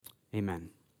Amen.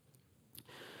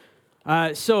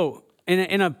 So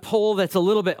in a poll that's a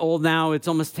little bit old now, it's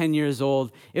almost 10 years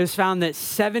old, it was found that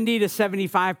 70 to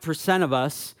 75% of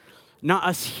us, not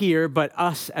us here, but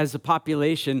us as a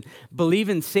population, believe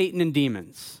in Satan and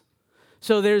demons.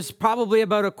 So there's probably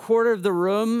about a quarter of the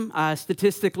room,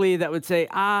 statistically, that would say,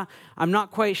 I'm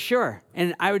not quite sure.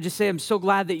 And I would just say, I'm so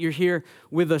glad that you're here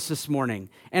with us this morning.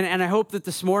 And I hope that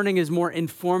this morning is more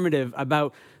informative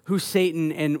about who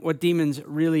Satan and what demons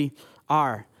really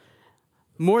are.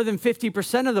 More than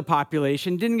 50% of the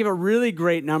population, didn't give a really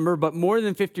great number, but more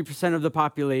than 50% of the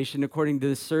population, according to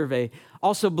this survey,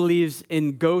 also believes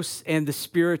in ghosts and the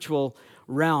spiritual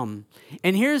realm.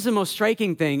 And here's the most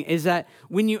striking thing, is that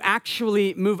when you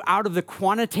actually move out of the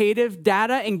quantitative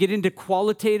data and get into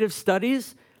qualitative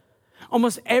studies,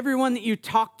 almost everyone that you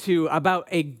talk to about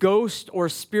a ghost or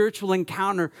spiritual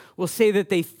encounter will say that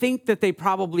they think that they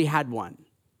probably had one.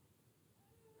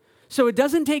 So it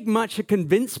doesn't take much to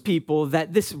convince people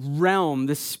that this realm,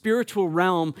 this spiritual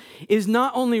realm, is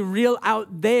not only real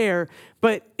out there,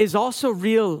 but is also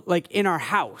real like in our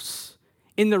house,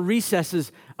 in the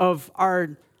recesses of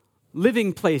our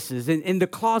living places, in the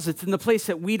closets, in the place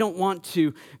that we don't want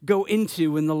to go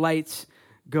into when the lights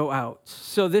go out.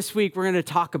 So this week, we're going to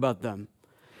talk about them.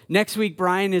 Next week,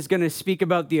 Brian is going to speak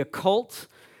about the occult.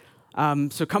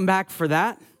 So come back for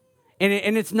that.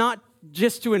 And it's not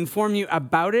just to inform you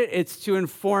about it, it's to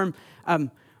inform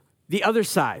the other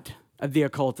side of the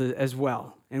occult as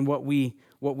well, and what we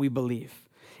believe.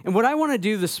 And what I want to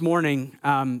do this morning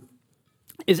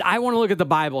is I want to look at the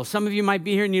Bible. Some of you might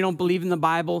be here and you don't believe in the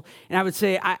Bible, and I would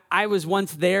say I was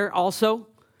once there also.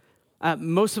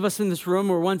 Most of us in this room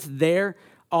were once there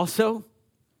also.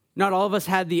 Not all of us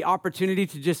had the opportunity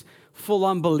to just full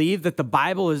on believe that the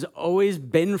Bible has always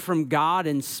been from God,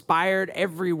 inspired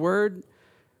every word.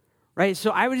 Right?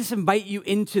 So I would just invite you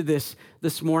into this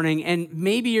morning, and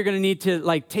maybe you're going to need to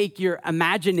like take your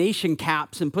imagination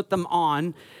caps and put them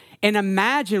on and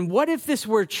imagine, what if this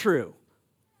were true?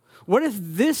 What if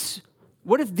these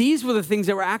were the things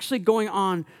that were actually going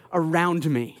on around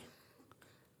me?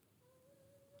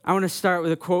 I want to start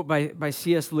with a quote by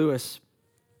C.S. Lewis.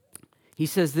 He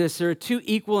says this: there are two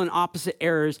equal and opposite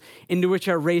errors into which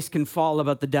our race can fall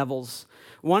about the devils.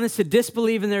 One is to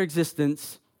disbelieve in their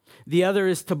existence. The other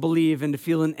is to believe and to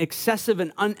feel an excessive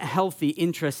and unhealthy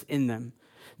interest in them.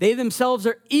 They themselves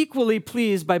are equally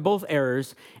pleased by both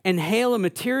errors and hail a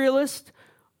materialist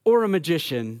or a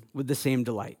magician with the same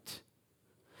delight.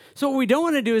 So what we don't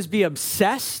want to do is be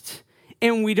obsessed,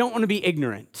 and we don't want to be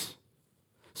ignorant.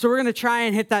 So we're going to try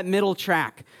and hit that middle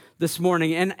track this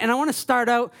morning. And I want to start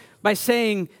out by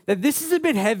saying that this is a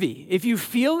bit heavy. If you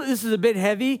feel that this is a bit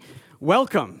heavy,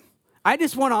 welcome. I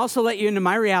just want to also let you into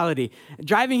my reality.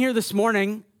 Driving here this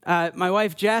morning, my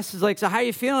wife Jess is like, so how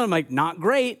you feeling? I'm like, not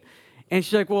great. And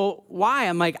she's like, well, why?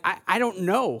 I'm like, I don't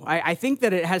know. I think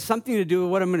that it has something to do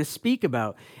with what I'm going to speak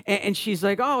about. And she's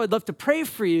like, oh, I'd love to pray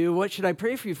for you. What should I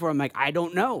pray for you for? I'm like, I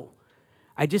don't know.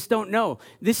 I just don't know.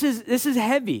 This is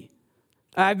heavy.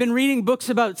 I've been reading books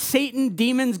about Satan,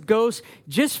 demons, ghosts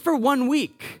just for 1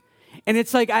 week. And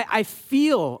it's like I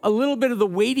feel a little bit of the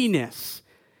weightiness.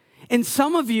 And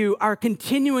some of you are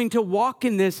continuing to walk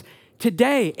in this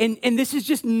today, and this is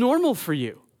just normal for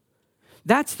you.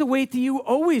 That's the weight that you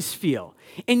always feel.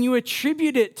 And you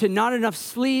attribute it to not enough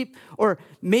sleep, or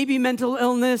maybe mental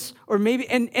illness, or maybe,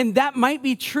 and that might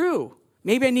be true.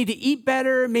 Maybe I need to eat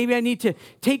better. Maybe I need to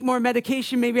take more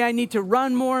medication. Maybe I need to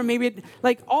run more.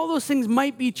 Like all those things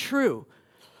might be true.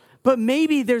 But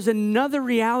maybe there's another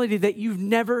reality that you've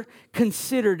never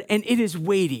considered, and it is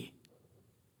weighty.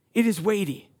 It is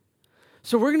weighty.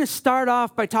 So we're going to start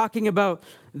off by talking about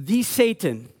the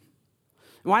Satan.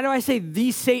 Why do I say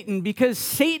the Satan? Because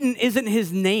Satan isn't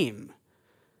his name.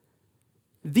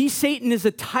 The Satan is a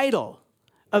title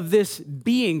of this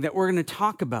being that we're going to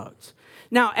talk about.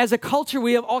 Now, as a culture,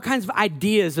 we have all kinds of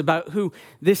ideas about who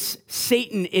this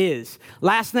Satan is.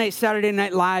 Last night, Saturday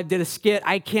Night Live did a skit.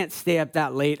 I can't stay up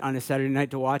that late on a Saturday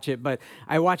night to watch it, but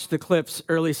I watched the clips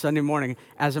early Sunday morning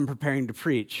as I'm preparing to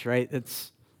preach, right?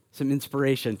 It's some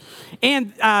inspiration.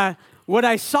 And what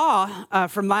I saw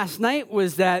from last night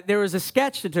was that there was a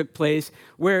sketch that took place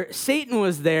where Satan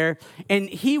was there, and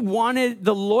he wanted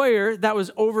the lawyer that was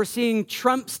overseeing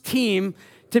Trump's team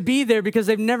to be there because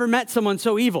they've never met someone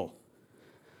so evil.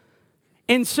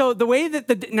 And so the way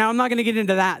that now I'm not going to get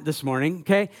into that this morning,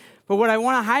 okay? But what I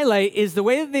want to highlight is the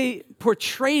way that they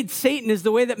portrayed Satan is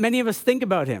the way that many of us think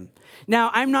about him.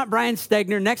 Now, I'm not Brian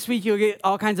Stegner. Next week, you'll get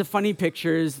all kinds of funny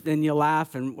pictures, and you'll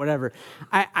laugh and whatever.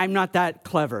 I'm not that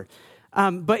clever.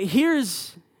 But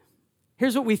here's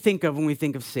what we think of when we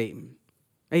think of Satan.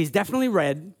 He's definitely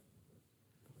red.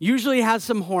 usually has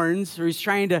some horns, or he's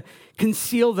trying to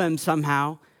conceal them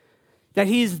somehow, that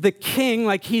he's the king,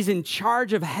 like he's in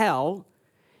charge of hell.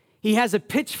 He has a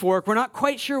pitchfork. We're not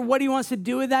quite sure what he wants to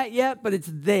do with that yet, but it's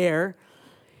there.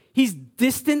 He's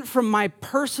distant from my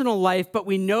personal life, but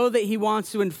we know that he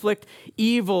wants to inflict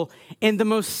evil. And the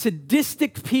most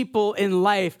sadistic people in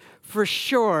life, for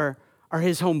sure, are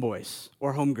his homeboys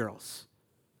or homegirls.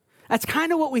 That's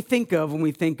kind of what we think of when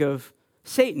we think of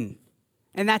Satan.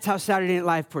 And that's how Saturday Night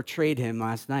Live portrayed him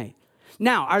last night.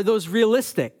 Now, are those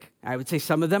realistic? I would say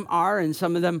some of them are, and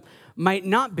some of them might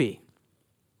not be.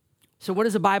 So what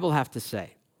does the Bible have to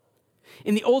say?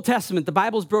 In the Old Testament, the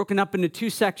Bible is broken up into two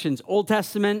sections. Old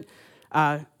Testament,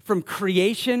 from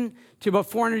creation to about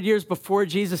 400 years before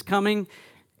Jesus coming,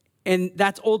 and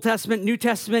that's Old Testament. New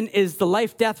Testament is the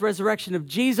life, death, resurrection of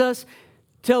Jesus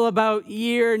till about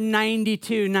year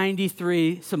 92,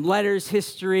 93. Some letters,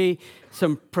 history,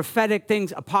 some prophetic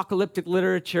things, apocalyptic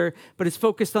literature, but it's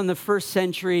focused on the first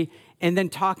century and then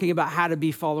talking about how to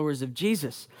be followers of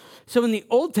Jesus. So in the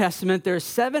Old Testament, there are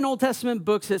 7 Old Testament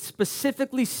books that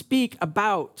specifically speak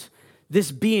about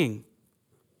this being.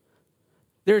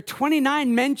 There are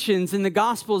 29 mentions in the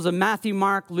Gospels of Matthew,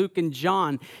 Mark, Luke, and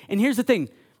John. And here's the thing.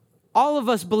 All of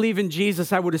us believe in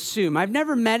Jesus, I would assume. I've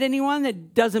never met anyone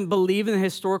that doesn't believe in the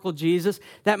historical Jesus.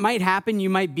 That might happen. You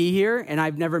might be here, and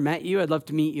I've never met you. I'd love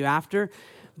to meet you after.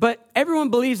 But everyone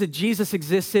believes that Jesus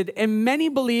existed, and many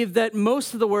believe that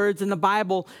most of the words in the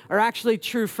Bible are actually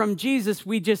true from Jesus.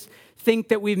 We just think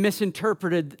that we've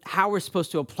misinterpreted how we're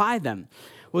supposed to apply them.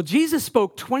 Well, Jesus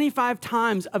spoke 25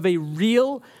 times of a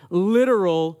real,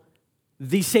 literal,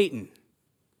 the Satan.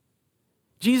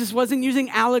 Jesus wasn't using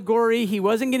allegory. He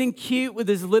wasn't getting cute with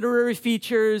his literary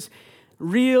features.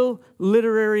 Real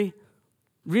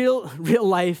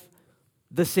life,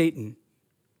 the Satan.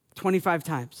 25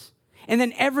 times. And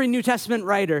then every New Testament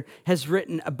writer has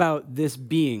written about this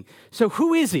being. So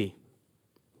who is he?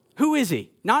 Who is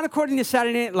he? Not according to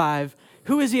Saturday Night Live.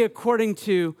 Who is he according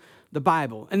to the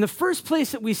Bible? And the first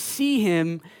place that we see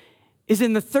him is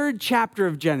in the 3rd chapter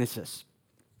of Genesis.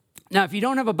 Now, if you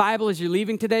don't have a Bible as you're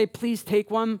leaving today, please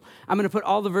take one. I'm going to put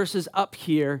all the verses up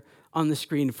here on the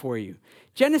screen for you.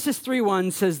 Genesis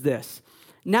 3:1 says this.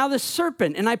 Now the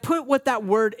serpent, and I put what that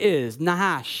word is,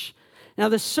 Nahash. Now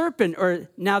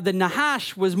the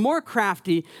Nahash was more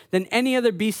crafty than any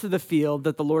other beast of the field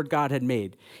that the Lord God had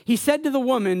made. He said to the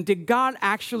woman, did God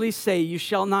actually say you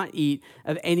shall not eat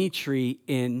of any tree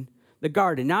in the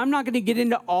garden? Now, I'm not going to get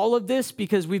into all of this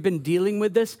because we've been dealing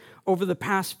with this over the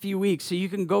past few weeks, so you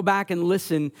can go back and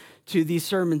listen to these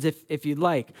sermons if you'd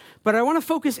like. But I want to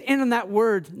focus in on that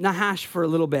word, Nahash, for a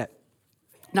little bit.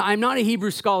 Now, I'm not a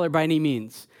Hebrew scholar by any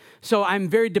means, so I'm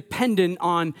very dependent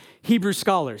on Hebrew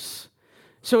scholars.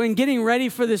 So in getting ready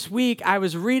for this week, I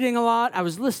was reading a lot, I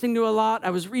was listening to a lot,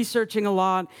 I was researching a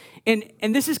lot, and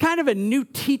this is kind of a new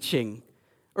teaching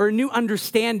or a new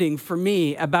understanding for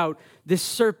me about this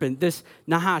serpent, this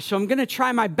Nahash. So I'm going to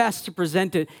try my best to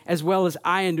present it as well as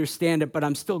I understand it, but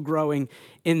I'm still growing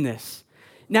in this.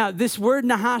 Now, this word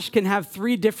Nahash can have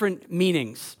 3 different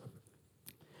meanings.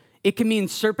 It can mean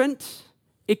serpent,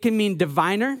 it can mean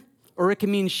diviner, or it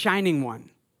can mean shining one.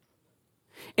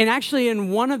 And actually, in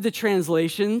one of the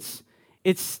translations,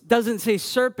 it doesn't say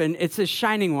serpent, it says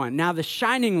shining one. Now, the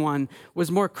shining one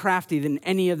was more crafty than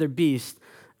any other beast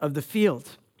of the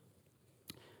field.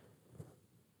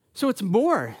 So it's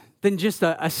more than just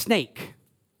a snake.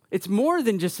 It's more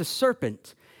than just a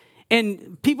serpent.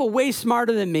 And people way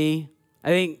smarter than me, I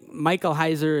think Michael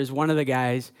Heiser is one of the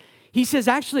guys, he says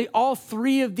actually all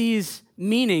 3 of these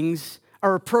meanings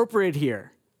are appropriate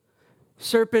here.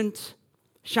 Serpent,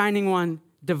 shining one,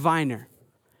 diviner.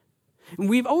 And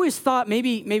we've always thought,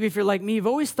 maybe if you're like me, you've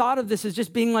always thought of this as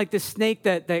just being like this snake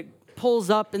that pulls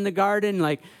up in the garden,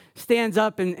 like stands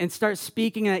up and starts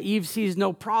speaking, and Eve sees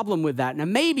no problem with that. Now,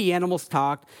 maybe animals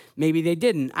talked, maybe they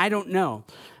didn't. I don't know.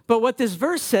 But what this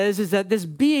verse says is that this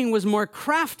being was more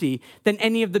crafty than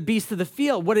any of the beasts of the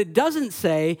field. What it doesn't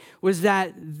say was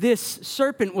that this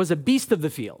serpent was a beast of the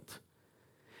field.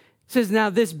 It says now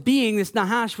this being, this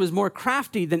Nahash, was more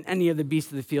crafty than any of the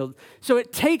beasts of the field. So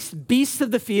it takes beasts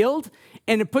of the field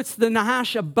and it puts the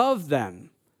Nahash above them.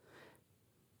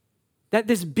 That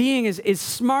this being is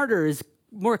smarter, is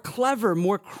more clever,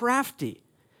 more crafty.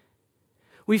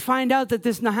 We find out that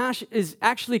this Nahash is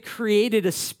actually created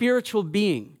a spiritual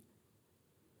being.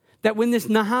 That when this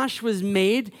Nahash was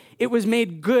made, it was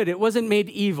made good. It wasn't made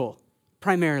evil,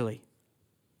 primarily.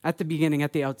 At the beginning,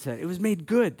 at the outset. It was made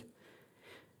good.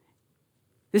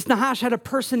 This Nahash had a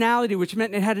personality, which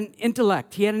meant it had an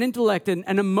intellect. He had an intellect and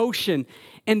an emotion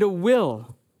and a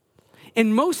will.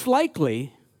 And most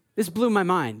likely, this blew my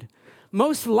mind,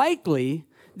 most likely,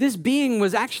 this being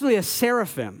was actually a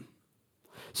seraphim.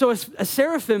 So a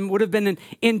seraphim would have been an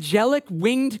angelic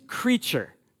winged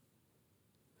creature.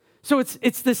 So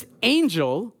it's this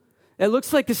angel that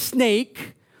looks like a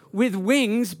snake with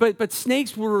wings, but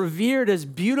snakes were revered as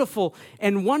beautiful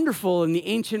and wonderful in the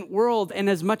ancient world and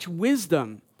as much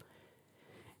wisdom.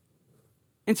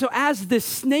 And so as this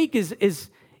snake is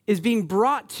being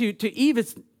brought to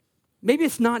Eve, maybe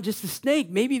it's not just a snake.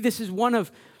 Maybe this is one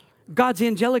of God's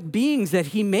angelic beings that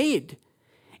he made.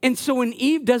 And so when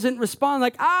Eve doesn't respond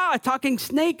like, a talking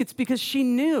snake, it's because she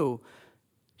knew.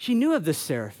 She knew of this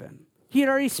seraphim. He had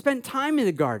already spent time in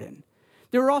the garden.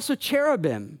 There were also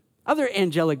cherubim, other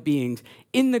angelic beings,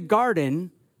 in the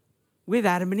garden with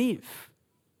Adam and Eve.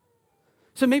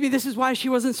 So maybe this is why she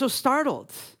wasn't so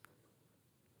startled.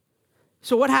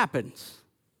 So what happens?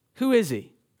 Who is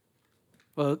he?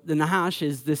 Well, the Nahash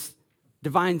is this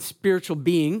divine spiritual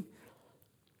being.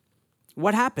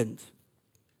 What happened?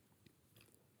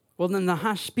 Well, the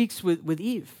Nahash speaks with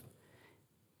Eve.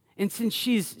 And since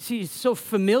she's so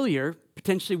familiar,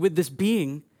 potentially, with this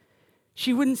being,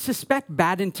 she wouldn't suspect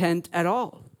bad intent at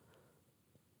all.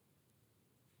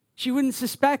 She wouldn't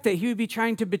suspect that he would be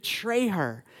trying to betray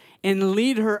her and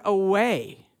lead her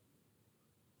away.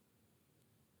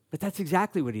 But that's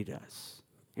exactly what he does.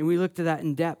 And we looked at that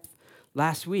in depth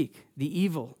last week, the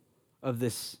evil of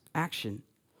this action.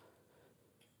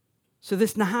 So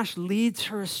this Nahash leads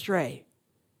her astray.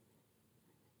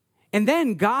 And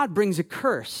then God brings a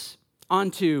curse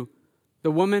onto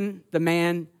the woman, the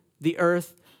man, the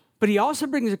earth, but he also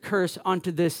brings a curse onto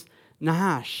this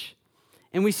Nahash.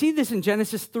 And we see this in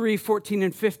Genesis 3, 14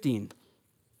 and 15.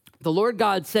 The Lord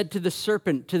God said to the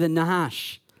serpent, to the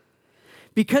Nahash,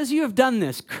 because you have done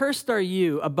this, cursed are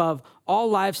you above all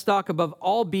livestock, above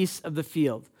all beasts of the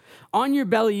field. On your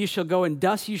belly you shall go, and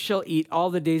dust you shall eat all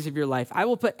the days of your life. I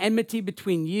will put enmity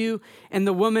between you and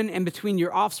the woman, and between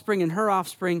your offspring and her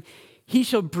offspring. He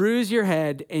shall bruise your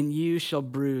head, and you shall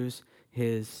bruise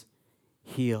his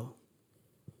heel.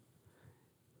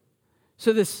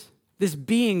 So this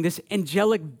being, this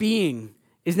angelic being,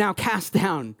 is now cast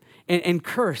down and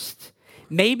cursed.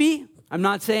 Maybe, I'm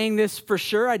not saying this for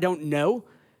sure, I don't know.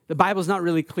 The Bible's not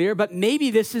really clear, but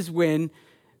maybe this is when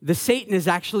the Satan is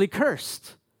actually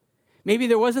cursed. Maybe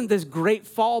there wasn't this great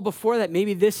fall before that.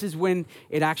 Maybe this is when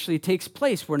it actually takes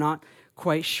place. We're not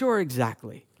quite sure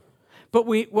exactly. But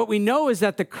what we know is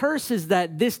that the curse is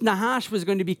that this Nahash was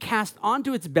going to be cast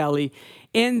onto its belly,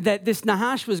 and that this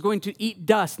Nahash was going to eat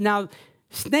dust. Now,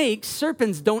 snakes,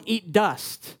 serpents don't eat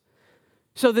dust.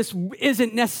 So this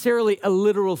isn't necessarily a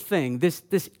literal thing.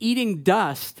 This eating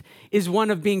dust is one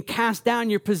of being cast down.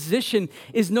 Your position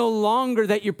is no longer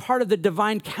that you're part of the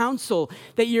divine council,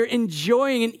 that you're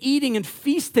enjoying and eating and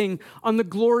feasting on the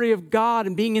glory of God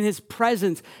and being in his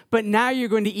presence, but now you're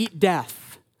going to eat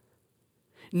death.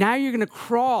 Now you're going to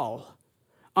crawl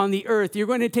on the earth. You're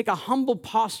going to take a humble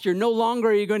posture. No longer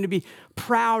are you going to be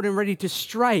proud and ready to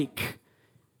strike.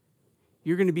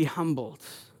 You're going to be humbled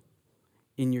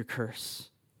in your curse.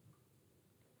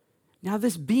 Now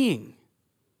this being,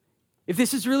 if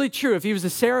this is really true, if he was a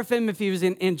seraphim, if he was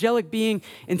an angelic being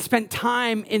and spent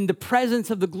time in the presence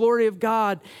of the glory of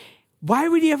God, why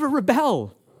would he ever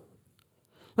rebel?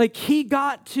 Like he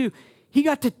got to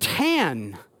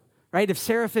tan, right? If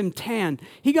seraphim tan,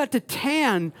 he got to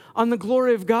tan on the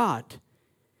glory of God.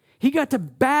 He got to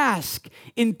bask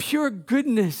in pure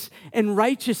goodness and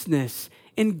righteousness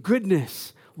and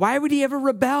goodness. Why would he ever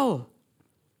rebel?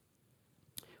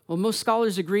 Well, most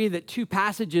scholars agree that two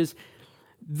passages,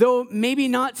 though maybe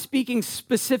not speaking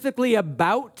specifically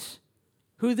about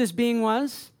who this being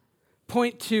was,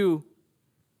 point to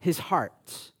his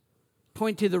heart,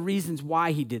 point to the reasons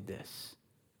why he did this.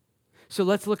 So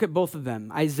let's look at both of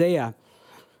them. Isaiah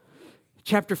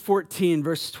chapter 14,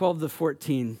 verse 12 to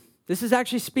 14. This is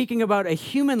actually speaking about a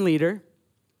human leader,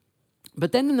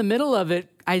 but then in the middle of it,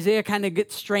 Isaiah kind of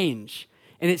gets strange,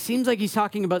 and it seems like he's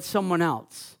talking about someone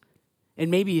else. And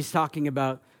maybe he's talking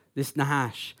about this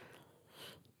Nahash.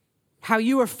 How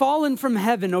you are fallen from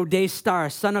heaven, O day star,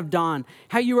 son of dawn.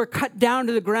 How you are cut down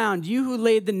to the ground, you who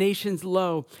laid the nations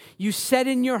low. You said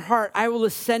in your heart, I will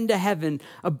ascend to heaven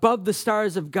above the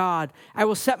stars of God. I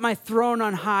will set my throne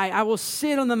on high. I will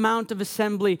sit on the mount of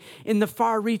assembly in the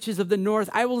far reaches of the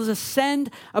north. I will ascend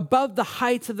above the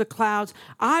heights of the clouds.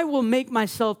 I will make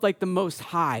myself like the Most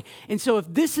High. And so if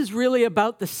this is really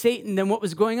about the Satan, then what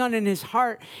was going on in his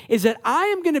heart is that I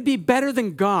am going to be better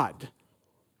than God.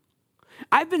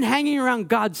 I've been hanging around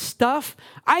God's stuff.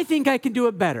 I think I can do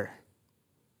it better.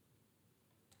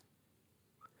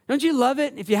 Don't you love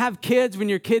it if you have kids, when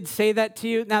your kids say that to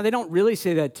you? Now, they don't really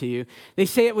say that to you. They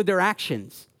say it with their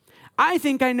actions. I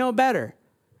think I know better.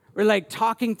 We're like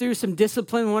talking through some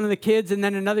discipline with one of the kids, and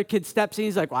then another kid steps in.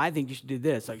 He's like, well, I think you should do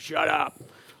this. Like, shut up,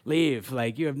 leave.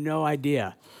 Like, you have no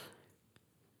idea.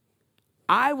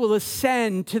 I will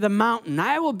ascend to the mountain.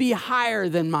 I will be higher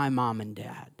than my mom and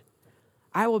dad.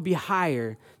 I will be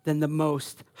higher than the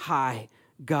Most High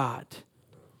God.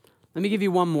 Let me give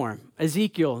you one more.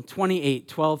 Ezekiel 28,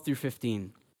 12 through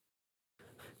 15.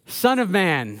 Son of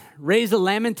man, raise a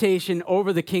lamentation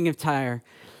over the king of Tyre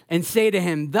and say to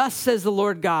him, thus says the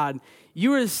Lord God,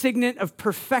 you are the signet of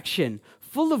perfection,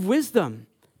 full of wisdom,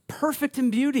 perfect in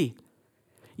beauty.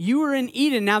 You were in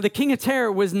Eden. Now, the king of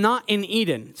Tyre was not in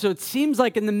Eden. So it seems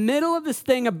like in the middle of this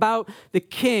thing about the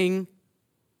king,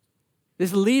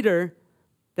 this leader,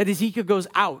 that Ezekiel goes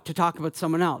out to talk about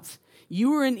someone else.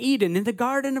 You were in Eden, in the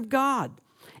garden of God.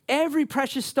 Every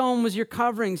precious stone was your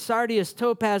covering, sardius,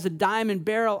 topaz, a diamond,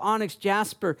 beryl, onyx,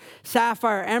 jasper,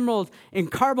 sapphire, emerald, and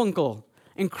carbuncle.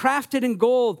 And crafted in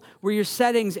gold were your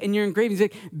settings and your engravings.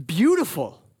 Like,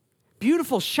 beautiful,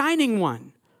 beautiful, shining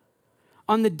one.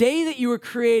 On the day that you were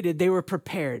created, they were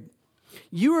prepared.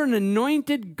 You were an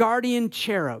anointed guardian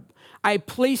cherub. I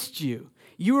placed you.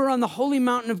 You were on the holy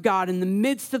mountain of God. In the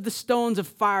midst of the stones of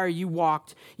fire you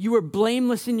walked. You were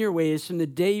blameless in your ways from the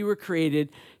day you were created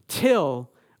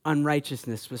till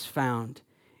unrighteousness was found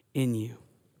in you.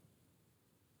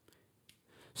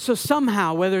 So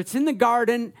somehow, whether it's in the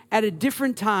garden at a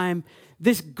different time,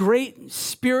 this great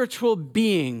spiritual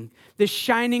being, this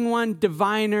shining one,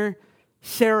 diviner,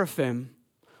 seraphim,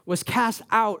 was cast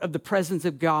out of the presence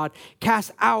of God,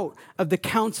 cast out of the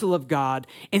counsel of God,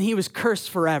 and he was cursed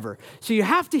forever. So you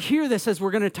have to hear this as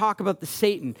we're going to talk about the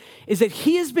Satan, is that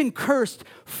he has been cursed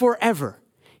forever.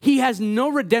 He has no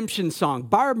redemption song.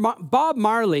 Bob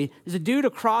Marley is a dude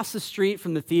across the street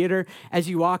from the theater as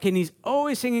you walk in. He's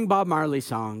always singing Bob Marley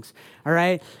songs, all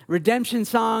right? Redemption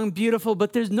song, beautiful,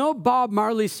 but there's no Bob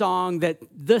Marley song that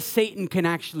the Satan can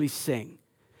actually sing.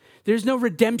 There's no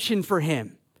redemption for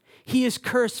him. He is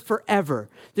cursed forever.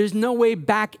 There's no way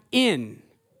back in.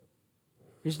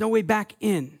 There's no way back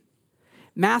in.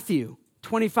 Matthew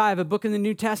 25, a book in the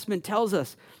New Testament, tells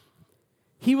us,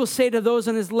 he will say to those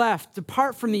on his left,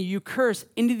 depart from me, you curse,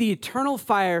 into the eternal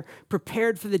fire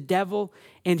prepared for the devil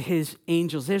and his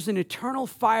angels. There's an eternal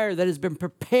fire that has been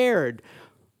prepared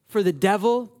for the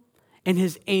devil and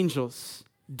his angels,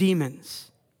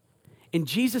 demons. And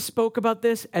Jesus spoke about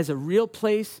this as a real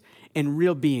place and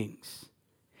real beings.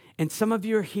 And some of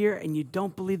you are here and you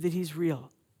don't believe that he's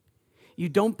real. You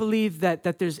don't believe that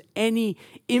there's any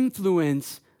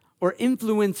influence or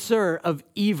influencer of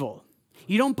evil.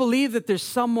 You don't believe that there's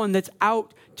someone that's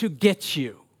out to get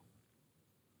you.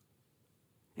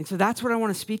 And so that's what I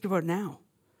want to speak about now.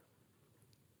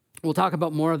 We'll talk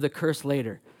about more of the curse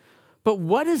later. But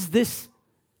what is this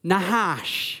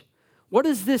Nahash? What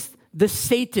does the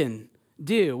Satan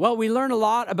do? Well, we learn a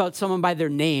lot about someone by their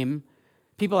name.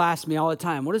 People ask me all the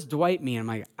time, what does Dwight mean? I'm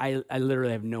like, I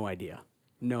literally have no idea.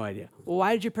 No idea. Well,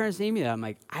 why did your parents name you that? I'm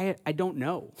like, I don't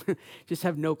know. Just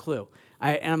have no clue.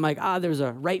 And I'm like, there's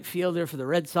a right fielder for the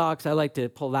Red Sox. I like to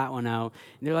pull that one out.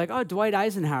 And they're like, Dwight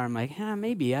Eisenhower. I'm like,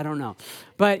 maybe, I don't know.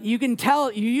 But you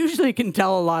usually can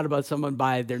tell a lot about someone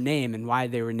by their name and why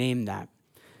they were named that.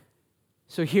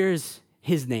 So here's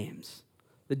his names.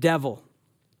 The devil.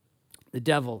 The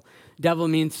devil. Devil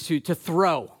means to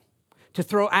throw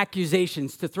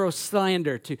accusations, to throw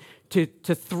slander, to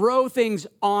throw things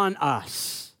on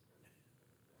us.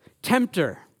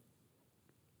 Tempter.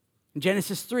 In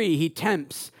Genesis 3, he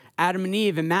tempts Adam and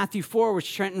Eve. In Matthew 4,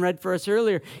 which Trenton read for us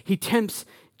earlier, he tempts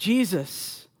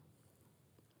Jesus.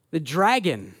 The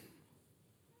dragon.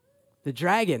 The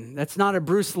dragon. That's not a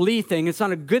Bruce Lee thing. It's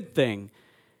not a good thing.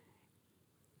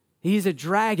 He's a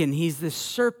dragon. He's the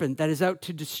serpent that is out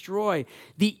to destroy.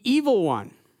 The evil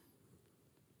one.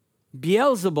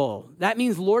 Beelzebul. That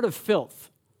means Lord of Filth.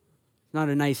 Not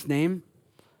a nice name.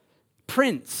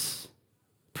 Prince.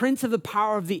 Prince of the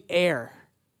power of the air.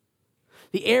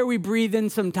 The air we breathe in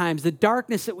sometimes, the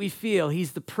darkness that we feel,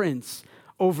 he's the prince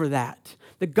over that.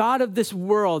 The God of this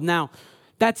world. Now,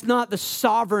 that's not the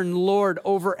sovereign Lord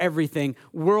over everything.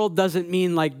 World doesn't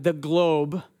mean like the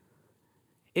globe.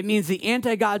 It means the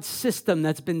anti-God system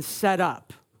that's been set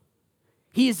up.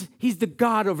 He's the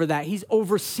God over that. He's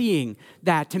overseeing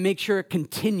that to make sure it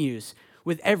continues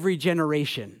with every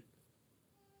generation.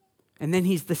 And then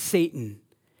he's the Satan.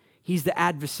 He's the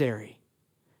adversary.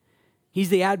 He's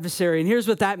the adversary, and here's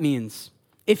what that means.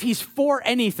 If he's for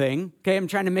anything, okay, I'm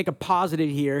trying to make a positive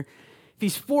here. If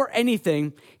he's for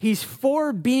anything, he's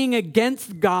for being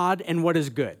against God and what is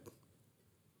good.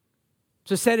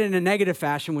 So said in a negative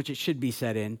fashion, which it should be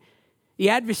said in, the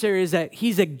adversary is that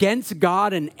he's against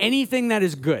God and anything that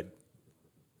is good.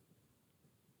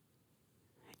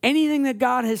 Anything that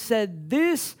God has said,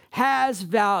 this has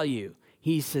value,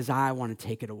 he says, I want to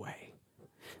take it away.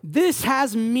 This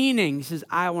has meaning, he says,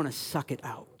 I want to suck it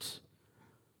out.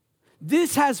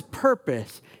 This has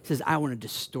purpose, he says, I want to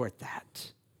distort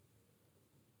that.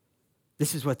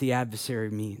 This is what the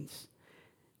adversary means.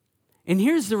 And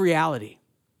here's the reality,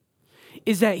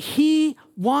 is that he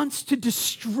wants to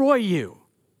destroy you.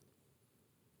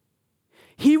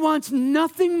 He wants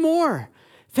nothing more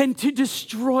than to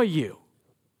destroy you.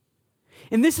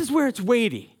 And this is where it's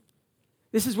weighty.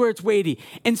 This is where it's weighty.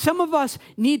 And some of us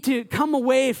need to come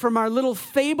away from our little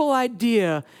fable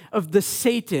idea of the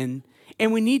Satan,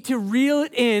 and we need to reel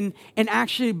it in and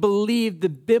actually believe the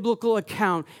biblical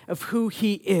account of who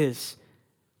he is.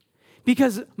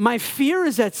 Because my fear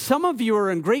is that some of you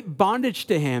are in great bondage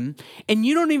to him, and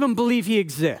you don't even believe he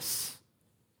exists.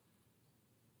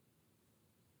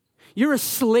 You're a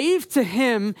slave to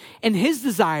him and his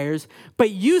desires,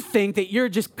 but you think that you're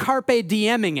just carpe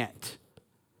dieming it.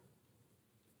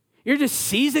 You're just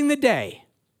seizing the day.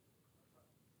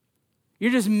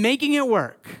 You're just making it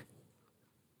work.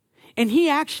 And he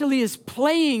actually is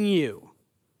playing you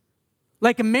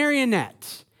like a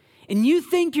marionette. And you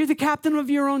think you're the captain of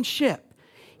your own ship.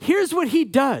 Here's what he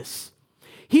does.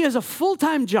 He has a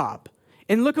full-time job.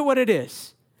 And look at what it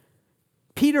is.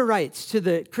 Peter writes to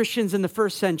the Christians in the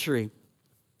first century,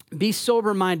 be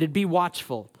sober-minded, be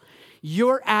watchful.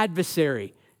 Your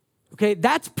adversary, okay,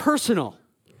 that's personal.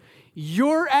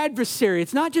 Your adversary,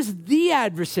 it's not just the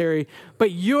adversary,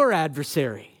 but your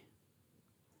adversary.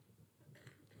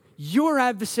 Your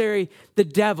adversary, the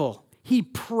devil, he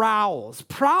prowls.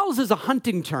 Prowls is a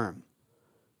hunting term.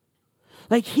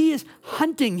 Like he is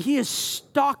hunting, he is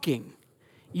stalking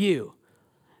you.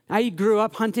 I grew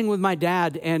up hunting with my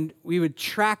dad, and we would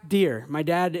track deer. My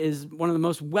dad is one of the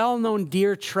most well-known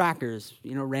deer trackers.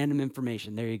 Random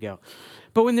information, there you go.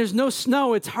 But when there's no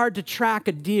snow, it's hard to track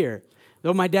a deer,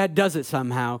 though my dad does it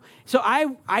somehow. So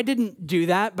I didn't do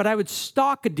that, but I would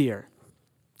stalk a deer.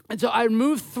 And so I would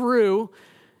move through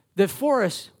the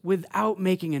forest without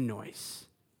making a noise.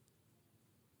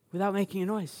 Without making a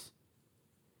noise.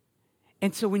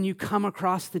 And so when you come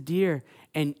across the deer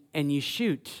and you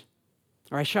shoot,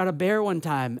 or I shot a bear one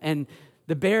time, and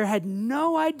the bear had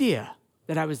no idea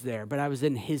that I was there, but I was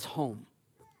in his home.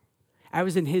 I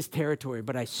was in his territory,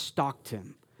 but I stalked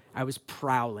him. I was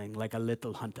prowling like a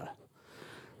little hunter,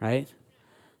 right?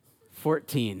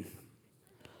 14.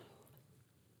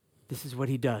 This is what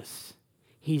he does.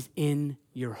 He's in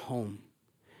your home.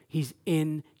 He's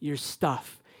in your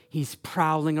stuff. He's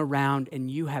prowling around,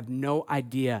 and you have no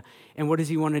idea. And what does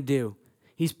he want to do?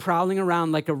 He's prowling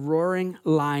around like a roaring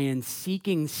lion,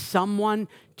 seeking someone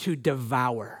to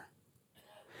devour.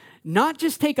 Not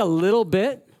just take a little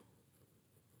bit,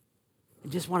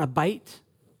 and just want to bite.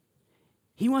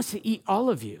 He wants to eat all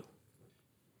of you.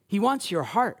 He wants your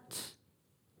heart.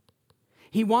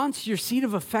 He wants your seat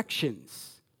of affections.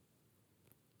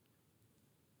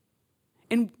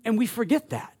 And we forget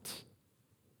that.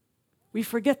 We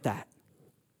forget that.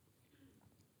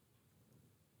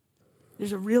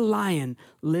 There's a real lion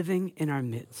living in our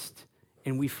midst,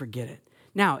 and we forget it.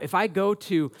 Now, if I go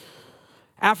to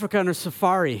Africa on a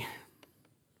safari,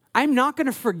 I'm not going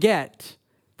to forget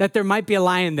that there might be a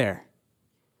lion there.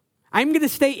 I'm going to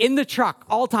stay in the truck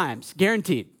all times,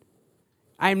 guaranteed.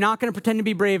 I am not going to pretend to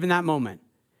be brave in that moment.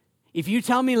 If you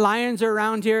tell me lions are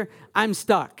around here, I'm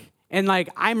stuck. And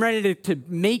I'm ready to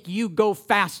make you go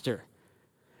faster.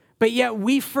 But yet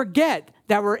we forget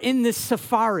that we're in this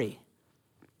safari.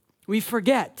 We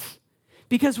forget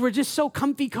because we're just so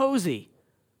comfy cozy.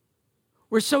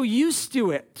 We're so used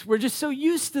to it. We're just so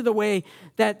used to the way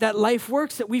that life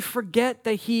works that we forget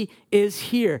that he is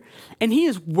here. And he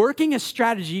is working a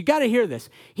strategy. You got to hear this.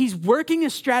 He's working a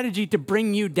strategy to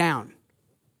bring you down.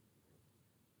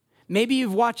 Maybe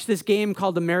you've watched this game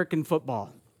called American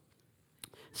football.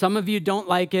 Some of you don't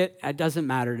like it. It doesn't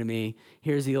matter to me.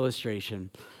 Here's the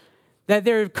illustration. That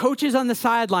there are coaches on the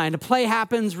sideline. A play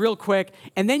happens real quick,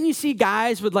 and then you see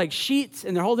guys with sheets,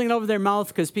 and they're holding it over their mouth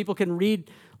because people can read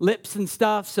lips and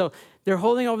stuff. So they're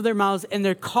holding it over their mouths, and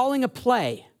they're calling a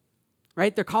play,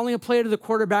 right? They're calling a play to the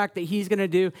quarterback that he's going to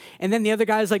do, and then the other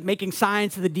guy's making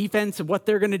signs to the defense of what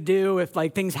they're going to do if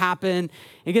things happen.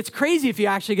 It gets crazy if you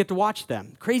actually get to watch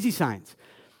them. Crazy signs.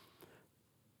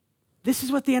 This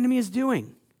is what the enemy is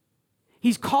doing.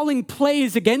 He's calling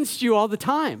plays against you all the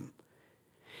time.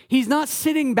 He's not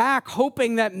sitting back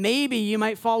hoping that maybe you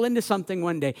might fall into something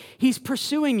one day. He's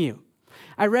pursuing you.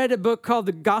 I read a book called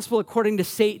The Gospel According to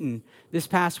Satan this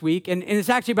past week, and it's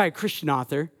actually by a Christian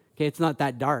author. Okay, it's not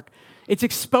that dark. It's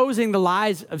exposing the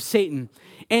lies of Satan.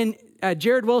 And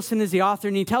Jared Wilson is the author,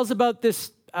 and he tells about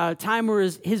this a time where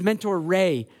his mentor,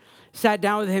 Ray, sat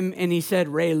down with him and he said,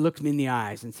 Ray looked me in the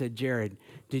eyes and said, Jared,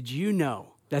 did you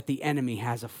know that the enemy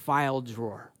has a file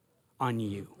drawer on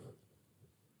you?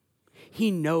 He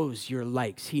knows your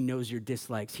likes. He knows your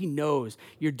dislikes. He knows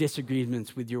your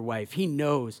disagreements with your wife. He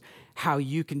knows how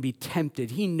you can be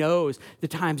tempted. He knows the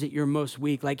times that you're most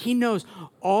weak. Like, he knows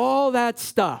all that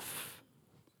stuff.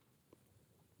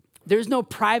 There's no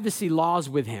privacy laws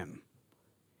with him.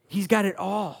 He's got it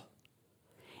all.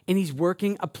 And he's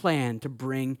working a plan to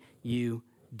bring you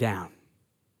down.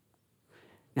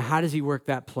 Now, how does he work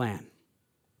that plan?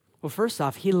 Well, first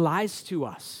off, he lies to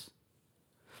us.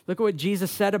 Look at what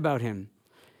Jesus said about him.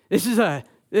 This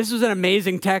was an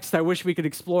amazing text I wish we could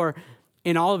explore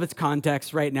in all of its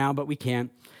context right now, but we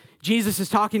can't. Jesus is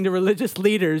talking to religious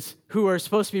leaders who are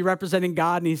supposed to be representing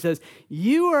God, and he says,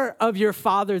 you are of your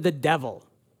father, the devil,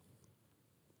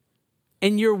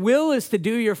 and your will is to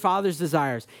do your father's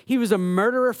desires. He was a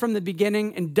murderer from the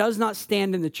beginning and does not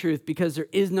stand in the truth because there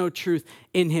is no truth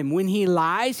in him. When he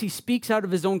lies, he speaks out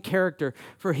of his own character,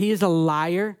 for he is a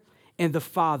liar and the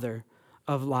father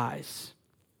of lies.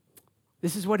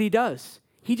 This is what he does.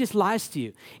 He just lies to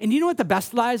you. And you know what the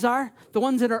best lies are? The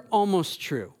ones that are almost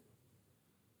true.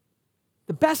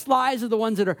 The best lies are the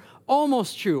ones that are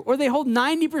almost true, or they hold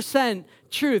 90%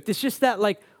 truth. It's just that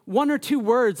like one or two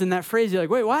words in that phrase. You're like,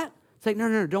 wait, what? It's like,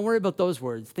 no, don't worry about those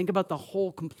words. Think about the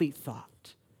whole complete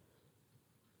thought.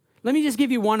 Let me just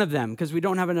give you one of them because we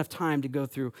don't have enough time to go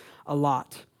through a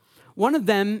lot. One of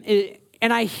them,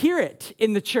 and I hear it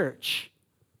in the church,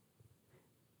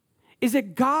 is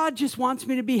that God just wants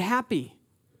me to be happy.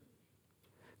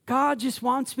 God just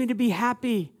wants me to be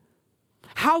happy.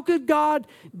 How could God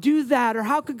do that? Or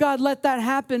how could God let that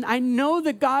happen? I know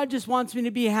that God just wants me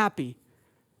to be happy.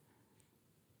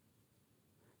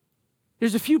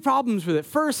 There's a few problems with it.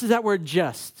 First is that word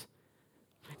just.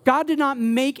 God did not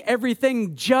make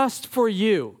everything just for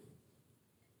you.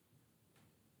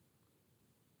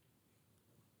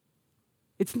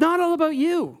 It's not all about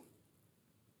you.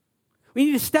 We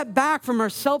need to step back from our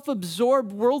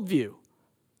self-absorbed worldview.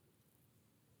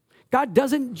 God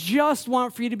doesn't just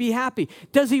want for you to be happy.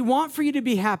 Does he want for you to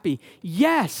be happy?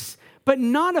 Yes, but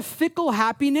not a fickle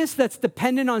happiness that's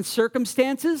dependent on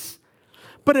circumstances,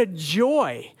 but a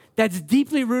joy that's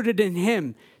deeply rooted in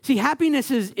him. See, happiness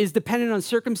is dependent on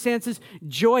circumstances.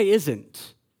 Joy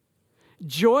isn't.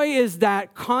 Joy is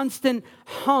that constant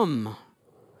hum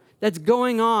that's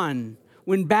going on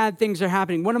when bad things are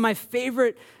happening. One of my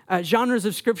favorite genres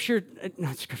of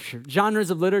genres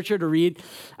of literature to read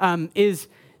is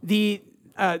the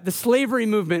slavery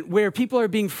movement, where people are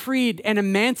being freed and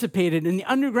emancipated in the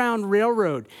Underground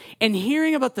Railroad, and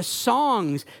hearing about the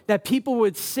songs that people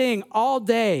would sing all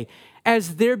day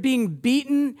as they're being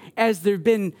beaten, as they've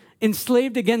been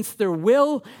enslaved against their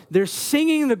will. They're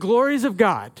singing the glories of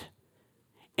God.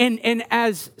 And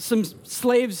as some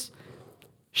slaves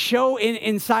show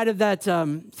inside of that,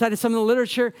 inside of some of the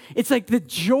literature, it's like the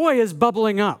joy is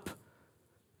bubbling up.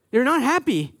 They're not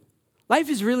happy. Life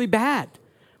is really bad,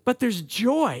 but there's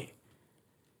joy.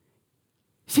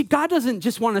 See, God doesn't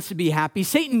just want us to be happy.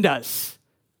 Satan does.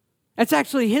 That's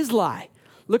actually his lie.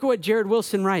 Look at what Jared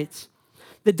Wilson writes.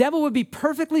 The devil would be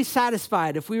perfectly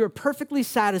satisfied if we were perfectly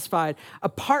satisfied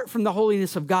apart from the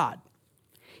holiness of God.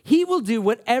 He will do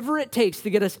whatever it takes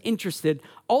to get us interested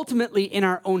ultimately in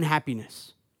our own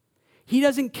happiness. He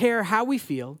doesn't care how we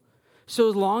feel,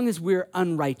 so long as we're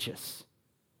unrighteous.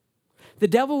 The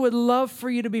devil would love for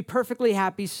you to be perfectly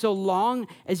happy so long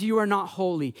as you are not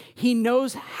holy. He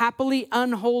knows happily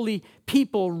unholy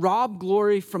people rob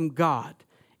glory from God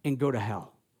and go to hell.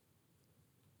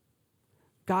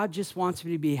 God just wants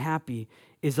me to be happy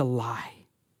is a lie.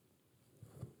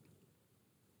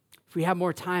 If we had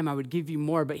more time, I would give you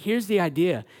more, but here's the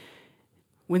idea.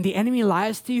 When the enemy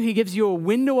lies to you, he gives you a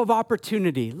window of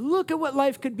opportunity. Look at what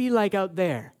life could be like out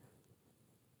there.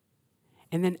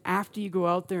 And then after you go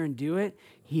out there and do it,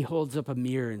 he holds up a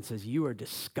mirror and says, you are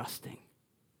disgusting.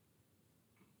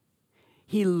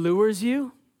 He lures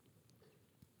you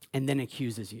and then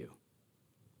accuses you.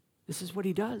 This is what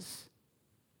he does.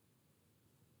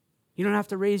 You don't have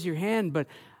to raise your hand, but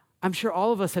I'm sure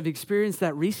all of us have experienced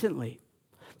that recently,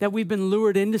 that we've been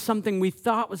lured into something we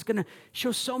thought was going to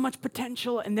show so much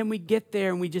potential, and then we get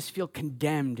there and we just feel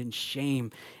condemned and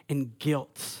shame and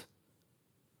guilt.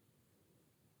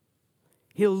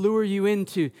 He'll lure you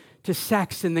into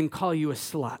sex and then call you a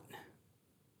slut.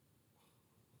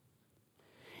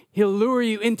 He'll lure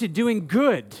you into doing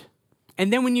good,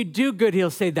 and then when you do good, he'll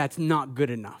say that's not good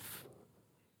enough.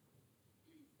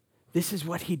 This is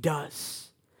what he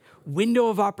does. Window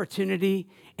of opportunity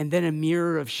and then a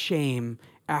mirror of shame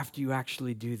after you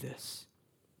actually do this.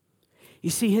 You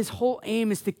see, his whole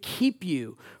aim is to keep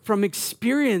you from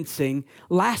experiencing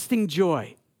lasting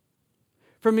joy,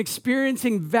 from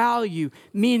experiencing value,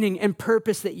 meaning, and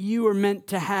purpose that you are meant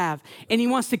to have. And he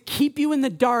wants to keep you in the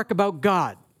dark about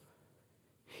God.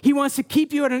 He wants to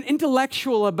keep you at an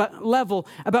intellectual level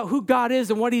about who God is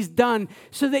and what he's done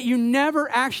so that you never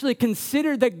actually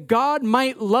consider that God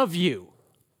might love you.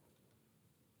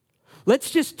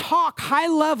 Let's just talk high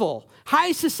level,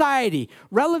 high society,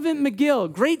 relevant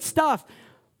McGill, great stuff.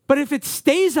 But if it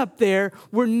stays up there,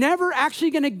 we're never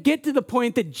actually going to get to the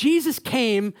point that Jesus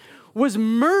came, was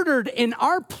murdered in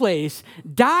our place,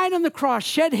 died on the cross,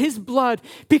 shed his blood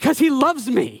because he loves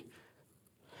me.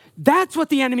 That's what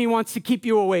the enemy wants to keep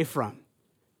you away from.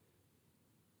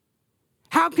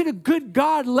 How could a good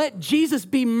God let Jesus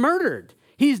be murdered?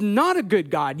 He's not a good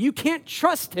God. You can't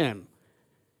trust him.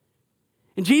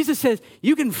 And Jesus says,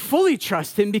 you can fully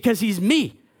trust him because he's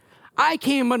me. I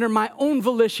came under my own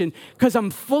volition because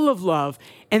I'm full of love,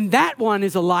 and that one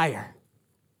is a liar.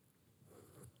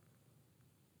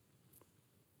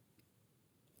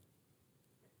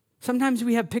 Sometimes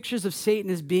we have pictures of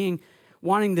Satan as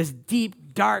wanting this deep,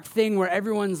 dark thing where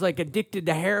everyone's like addicted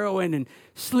to heroin and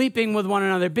sleeping with one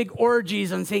another, big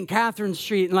orgies on St. Catherine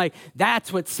Street, and like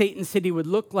that's what Satan City would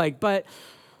look like. But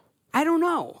I don't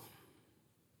know.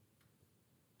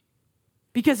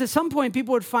 Because at some point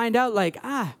people would find out like,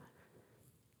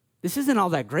 this isn't all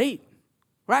that great.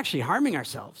 We're actually harming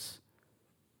ourselves.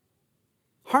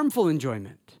 Harmful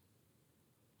enjoyment.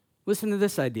 Listen to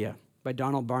this idea by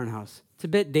Donald Barnhouse. It's a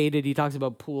bit dated. He talks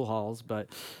about pool halls, but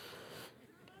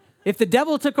if the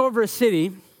devil took over a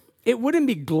city, it wouldn't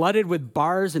be glutted with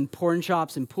bars and porn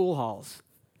shops and pool halls.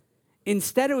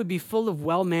 Instead, it would be full of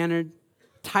well-mannered,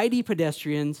 tidy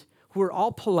pedestrians who are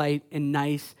all polite and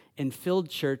nice and filled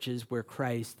churches where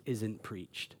Christ isn't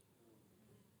preached.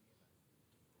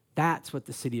 That's what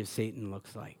the city of Satan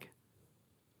looks like.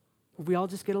 We all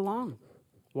just get along.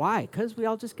 Why? Because we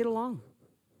all just get along.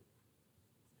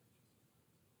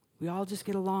 We all just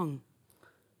get along.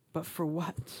 But for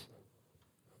what?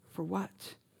 For what?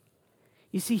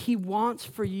 You see, he wants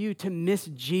for you to miss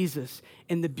Jesus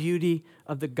and the beauty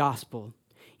of the gospel.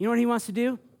 You know what he wants to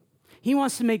do? He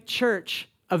wants to make church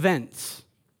events.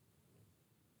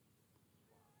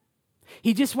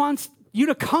 He just wants you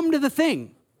to come to the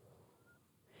thing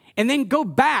and then go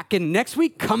back and next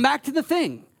week come back to the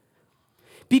thing.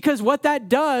 Because what that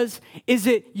does is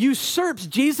it usurps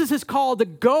Jesus' call to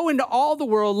go into all the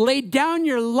world, lay down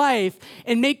your life,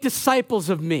 and make disciples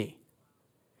of me.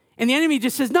 And the enemy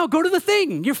just says, no, go to the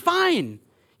thing. You're fine.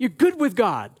 You're good with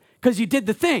God because you did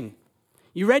the thing.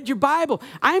 You read your Bible.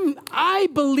 I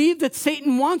believe that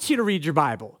Satan wants you to read your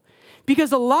Bible.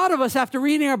 Because a lot of us, after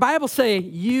reading our Bible, say,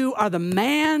 you are the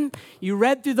man. You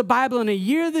read through the Bible in a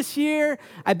year this year.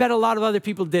 I bet a lot of other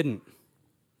people didn't.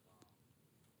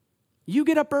 You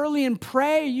get up early and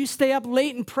pray. You stay up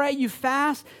late and pray. You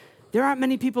fast. There aren't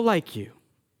many people like you.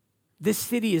 This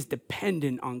city is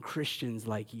dependent on Christians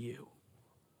like you.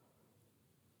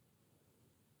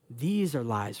 These are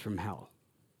lies from hell.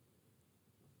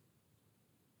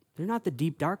 They're not the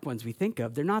deep, dark ones we think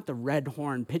of. They're not the red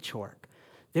horn pitchfork.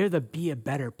 They're the be a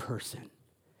better person.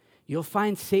 You'll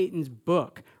find Satan's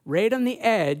book right on the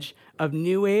edge of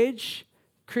New Age,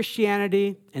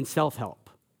 Christianity, and self-help.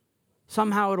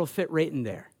 Somehow it'll fit right in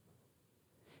there.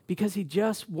 Because he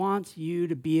just wants you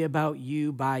to be about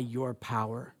you by your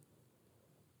power.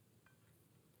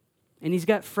 And he's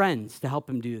got friends to help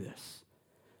him do this.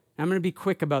 I'm going to be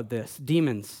quick about this.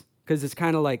 Demons, because it's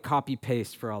kind of like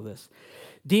copy-paste for all this.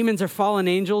 Demons are fallen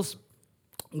angels.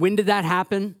 When did that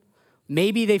happen?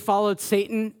 Maybe they followed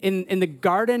Satan in the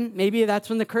garden. Maybe that's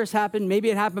when the curse happened. Maybe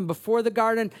it happened before the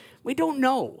garden. We don't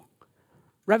know.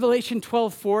 Revelation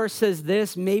 12:4 says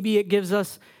this. Maybe it gives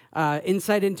us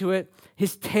insight into it.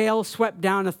 His tail swept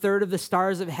down a third of the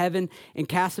stars of heaven and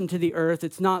cast them to the earth.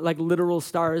 It's not like literal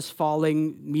stars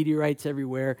falling, meteorites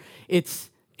everywhere. It's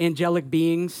angelic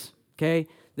beings, okay?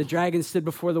 The dragon stood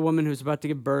before the woman who was about to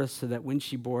give birth so that when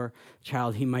she bore a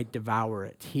child, he might devour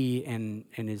it, he and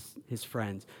his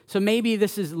friends. So maybe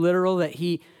this is literal that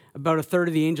about a third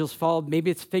of the angels fall.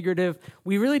 Maybe it's figurative.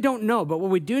 We really don't know. But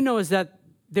what we do know is that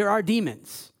there are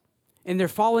demons. And they're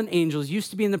fallen angels,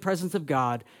 used to be in the presence of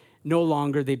God. No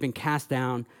longer. They've been cast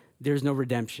down. There's no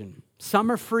redemption. Some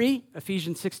are free,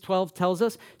 Ephesians 6:12 tells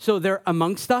us. So they're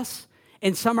amongst us.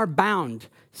 And some are bound.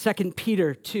 2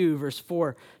 Peter 2, verse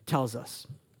 4 tells us.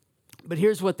 But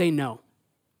here's what they know.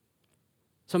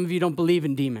 Some of you don't believe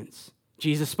in demons.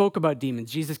 Jesus spoke about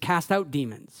demons. Jesus cast out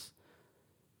demons.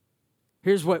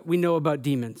 Here's what we know about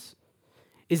demons,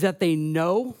 is that they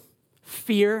know,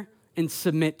 fear, and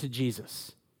submit to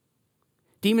Jesus.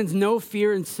 Demons know,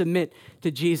 fear, and submit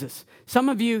to Jesus. Some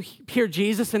of you hear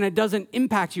Jesus and it doesn't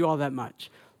impact you all that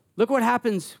much. Look what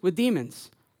happens with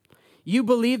demons. You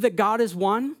believe that God is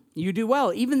one, you do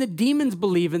well. Even the demons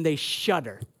believe and they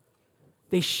shudder.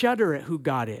 They shudder at who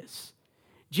God is.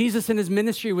 Jesus in his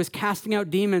ministry was casting out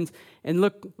demons, and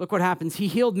look what happens. He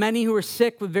healed many who were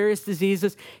sick with various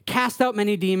diseases, cast out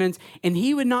many demons, and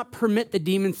he would not permit the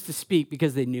demons to speak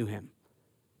because they knew him.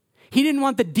 He didn't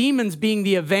want the demons being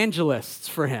the evangelists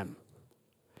for him,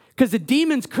 because the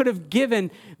demons could have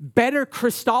given better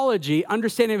Christology,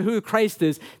 understanding of who Christ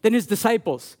is, than his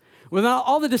disciples. When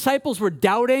all the disciples were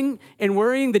doubting and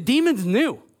worrying, the demons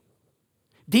knew.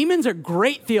 Demons are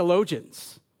great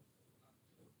theologians.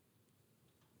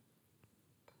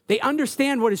 They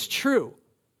understand what is true.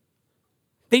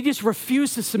 They just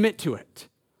refuse to submit to it.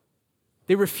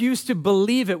 They refuse to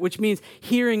believe it, which means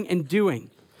hearing and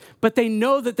doing. But they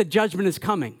know that the judgment is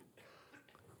coming.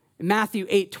 In Matthew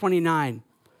 8:29,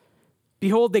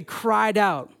 behold, they cried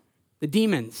out, the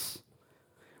demons,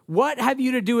 what have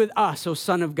you to do with us, O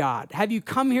Son of God? Have you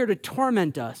come here to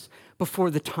torment us before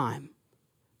the time?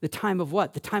 The time of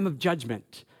what? The time of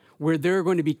judgment, where they're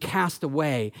going to be cast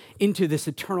away into this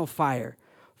eternal fire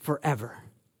forever.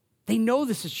 They know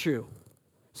this is true.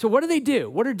 So what do?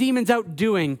 What are demons out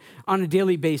doing on a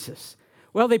daily basis?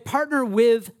 Well, they partner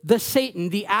with the Satan,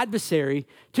 the adversary,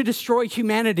 to destroy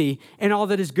humanity and all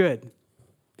that is good.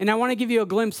 And I want to give you a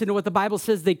glimpse into what the Bible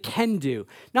says they can do.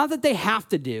 Not that they have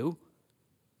to do.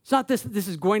 It's not this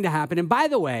is going to happen. And by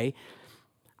the way,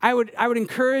 I would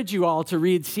encourage you all to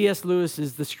read C.S.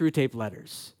 Lewis's The Screwtape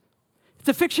Letters. It's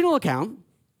a fictional account,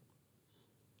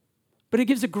 but it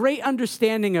gives a great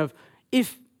understanding of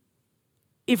if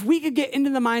we could get into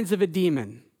the minds of a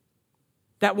demon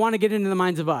that want to get into the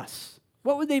minds of us,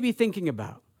 what would they be thinking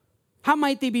about? How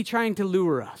might they be trying to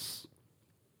lure us?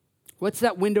 What's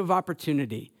that window of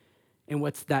opportunity? And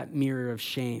what's that mirror of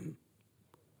shame?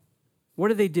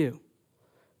 What do?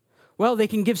 Well, they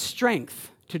can give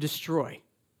strength to destroy.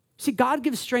 See, God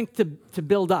gives strength to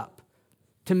build up,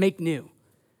 to make new.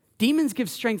 Demons give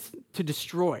strength to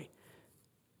destroy.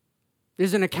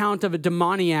 There's an account of a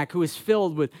demoniac who was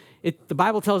filled with, the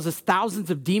Bible tells us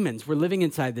thousands of demons were living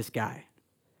inside this guy.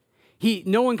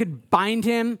 No one could bind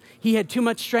him. He had too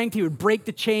much strength. He would break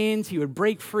the chains. He would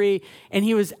break free. And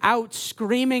he was out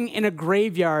screaming in a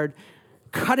graveyard,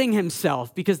 cutting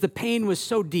himself because the pain was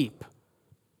so deep.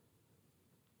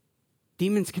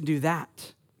 Demons can do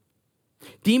that.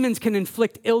 Demons can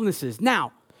inflict illnesses.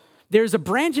 Now, there's a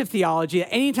branch of theology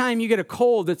that anytime you get a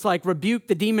cold, it's like rebuke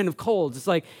the demon of colds. It's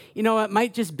like, it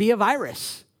might just be a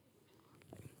virus.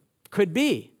 Could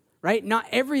be, right? Not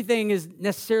everything is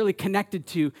necessarily connected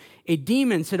to a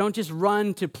demon, so don't just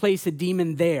run to place a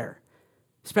demon there,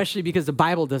 especially because the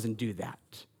Bible doesn't do that.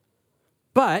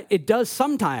 But it does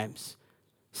sometimes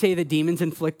say that demons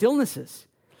inflict illnesses.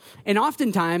 And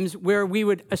oftentimes, where we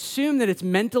would assume that it's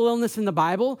mental illness in the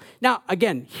Bible, now,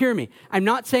 again, hear me. I'm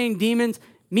not saying demons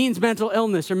means mental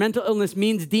illness or mental illness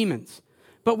means demons.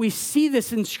 But we see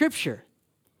this in Scripture,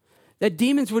 that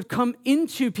demons would come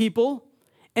into people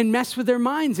and mess with their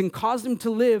minds and cause them to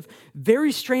live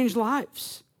very strange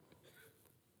lives.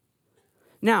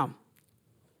 Now,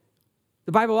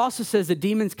 the Bible also says that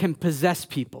demons can possess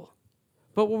people.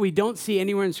 But what we don't see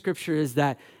anywhere in Scripture is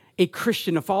that a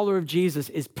Christian, a follower of Jesus,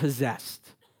 is possessed.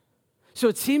 So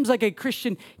it seems like a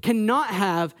Christian cannot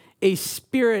have a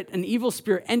spirit, an evil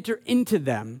spirit, enter into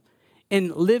them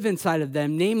and live inside of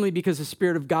them, namely because the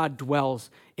Spirit of God dwells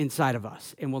inside of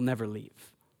us and will never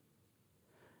leave.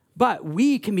 But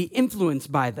we can be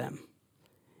influenced by them.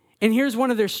 And here's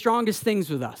one of their strongest things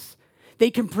with us.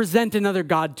 They can present another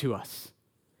God to us.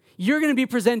 You're going to be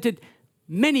presented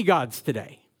many gods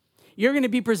today. You're going to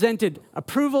be presented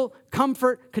approval,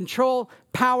 comfort, control,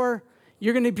 power.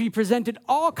 You're going to be presented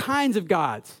all kinds of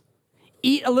gods.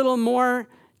 Eat a little more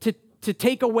to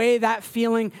take away that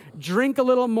feeling. Drink a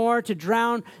little more to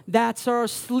drown that sorrow.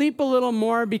 Sleep a little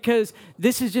more because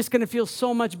this is just going to feel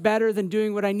so much better than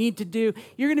doing what I need to do.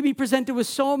 You're going to be presented with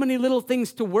so many little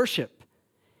things to worship.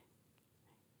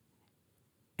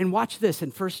 And watch this in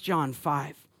 1 John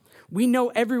 5. We know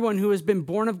everyone who has been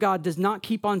born of God does not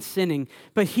keep on sinning,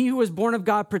 but he who is born of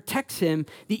God protects him.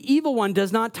 The evil one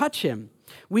does not touch him.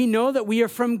 We know that we are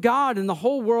from God, and the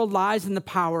whole world lies in the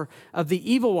power of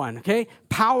the evil one, okay?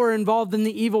 Power involved in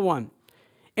the evil one.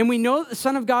 And we know that the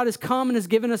Son of God has come and has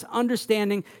given us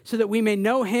understanding so that we may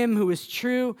know him who is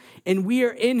true, and we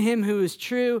are in him who is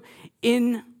true,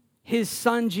 in his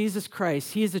Son, Jesus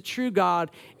Christ. He is a true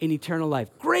God in eternal life.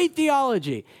 Great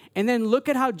theology. And then look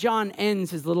at how John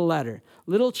ends his little letter.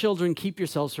 Little children, keep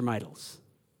yourselves from idols.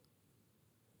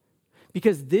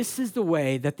 Because this is the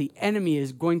way that the enemy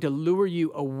is going to lure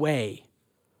you away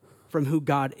from who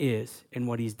God is and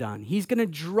what he's done. He's going to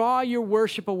draw your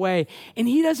worship away, and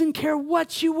he doesn't care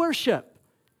what you worship.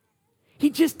 He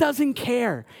just doesn't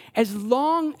care, as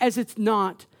long as it's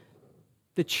not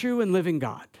the true and living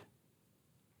God.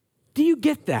 Do you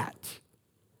get that?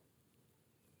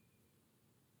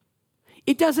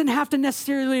 It doesn't have to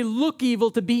necessarily look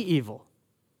evil to be evil.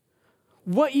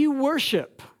 What you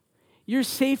worship, your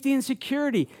safety and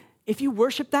security, if you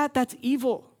worship that, that's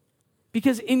evil.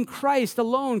 Because in Christ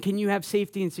alone can you have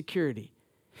safety and security.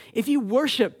 If you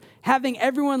worship having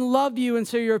everyone love you and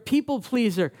so you're a people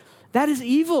pleaser, that is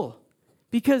evil.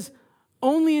 Because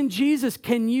only in Jesus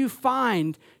can you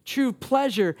find true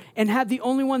pleasure and have the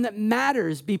only one that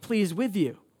matters be pleased with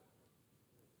you.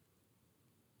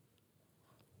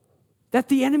 That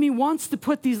the enemy wants to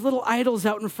put these little idols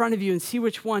out in front of you and see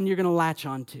which one you're going to latch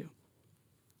onto.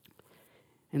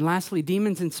 And lastly,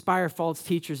 demons inspire false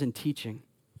teachers and teaching.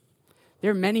 There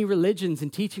are many religions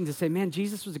and teachings that say, man,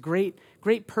 Jesus was a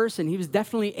great person. He was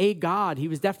definitely a God. He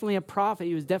was definitely a prophet.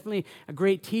 He was definitely a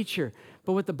great teacher.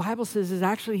 But what the Bible says is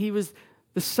actually he was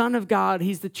the Son of God.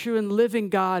 He's the true and living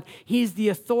God. He's the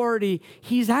authority.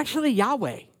 He's actually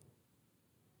Yahweh.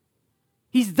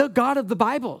 He's the God of the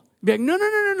Bible. Be like,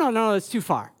 no, that's too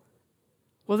far.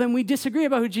 Well, then we disagree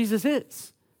about who Jesus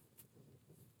is.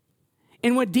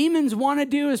 And what demons want to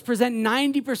do is present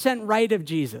 90% right of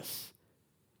Jesus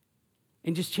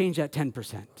and just change that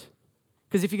 10%.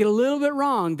 Because if you get a little bit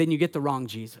wrong, then you get the wrong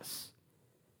Jesus.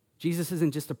 Jesus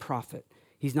isn't just a prophet.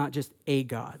 He's not just a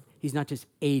God. He's not just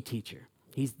a teacher.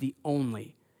 He's the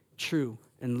only true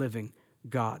and living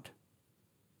God.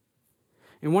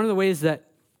 And one of the ways that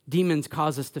demons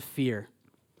cause us to fear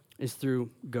is through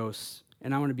ghosts.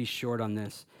 And I want to be short on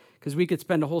this because we could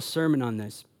spend a whole sermon on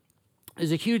this.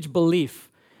 There's a huge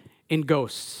belief in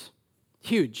ghosts.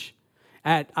 Huge.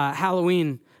 At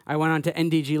Halloween, I went on to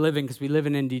NDG Living because we live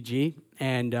in NDG,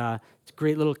 and it's a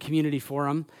great little community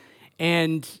forum.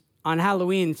 And on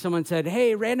Halloween, someone said,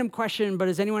 hey, random question, but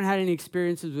has anyone had any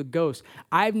experiences with ghosts?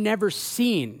 I've never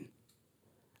seen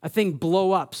a thing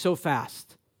blow up so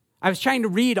fast. I was trying to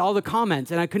read all the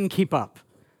comments, and I couldn't keep up.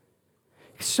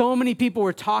 So many people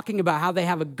were talking about how they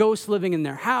have a ghost living in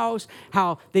their house,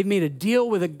 how they've made a deal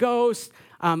with a ghost.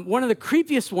 One of the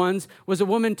creepiest ones was a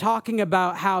woman talking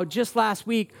about how just last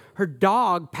week her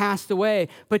dog passed away,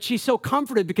 but she's so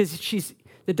comforted because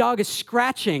the dog is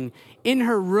scratching in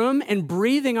her room and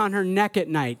breathing on her neck at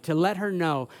night to let her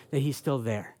know that he's still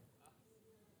there.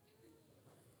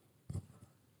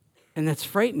 And that's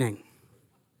frightening.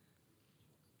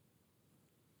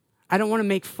 I don't want to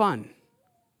make fun,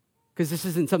 because this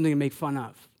isn't something to make fun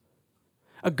of.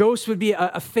 A ghost would be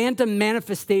a phantom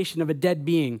manifestation of a dead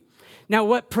being. Now,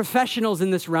 what professionals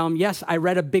in this realm, yes, I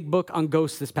read a big book on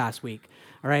ghosts this past week,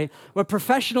 all right? What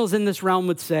professionals in this realm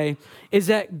would say is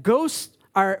that ghosts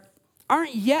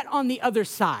aren't yet on the other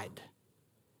side.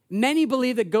 Many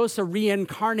believe that ghosts are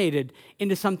reincarnated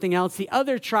into something else. The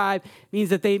other tribe means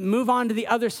that they move on to the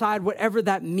other side, whatever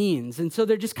that means. And so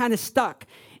they're just kind of stuck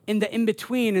in the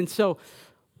in-between. And so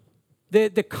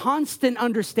the constant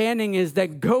understanding is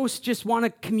that ghosts just want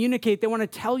to communicate. They want to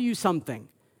tell you something.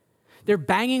 They're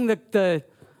banging the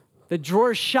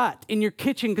drawers shut in your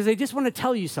kitchen because they just want to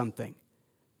tell you something.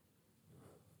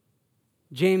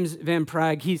 James Van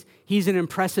Praagh, he's an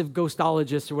impressive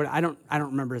ghostologist, or what, I don't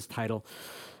remember his title.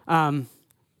 A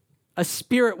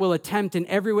spirit will attempt in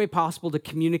every way possible to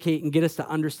communicate and get us to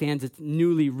understand its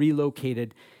newly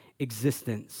relocated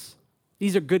existence.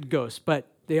 These are good ghosts, but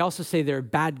they also say they're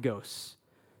bad ghosts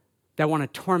that want to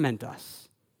torment us.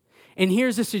 And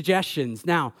here's the suggestions.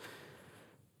 Now,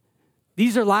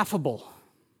 these are laughable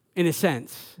in a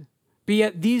sense, but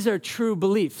yet these are true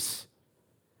beliefs.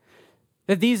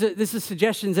 That this is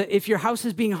suggestions that if your house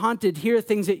is being haunted, here are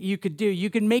things that you could do. You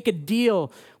could make a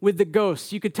deal with the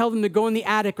ghosts. You could tell them to go in the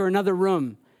attic or another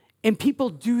room. And people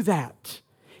do that.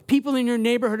 People in your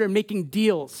neighborhood are making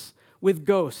deals with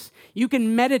ghosts. You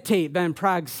can meditate, Van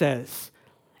Praagh says,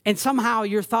 and somehow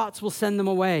your thoughts will send them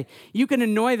away. You can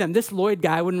annoy them. This Lloyd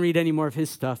guy, I wouldn't read any more of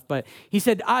his stuff, but he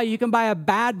said, you can buy a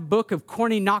bad book of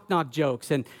corny knock-knock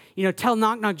jokes and, tell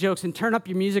knock-knock jokes and turn up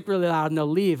your music really loud and they'll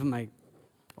leave. I'm like,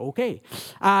 okay.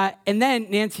 And then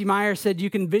Nancy Meyer said, you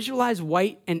can visualize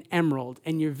white and emerald,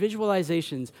 and your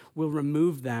visualizations will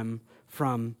remove them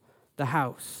from the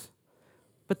house.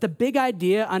 But the big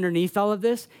idea underneath all of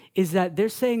this is that they're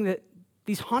saying that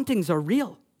these hauntings are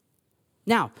real.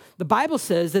 Now, the Bible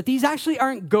says that these actually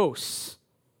aren't ghosts.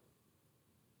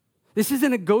 This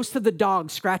isn't a ghost of the dog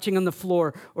scratching on the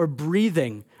floor or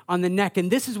breathing on the neck,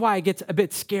 and this is why it gets a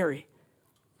bit scary.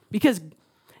 Because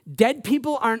Dead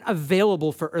people aren't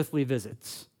available for earthly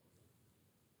visits.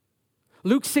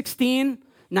 Luke 16,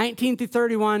 19 through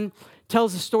 31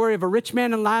 tells the story of a rich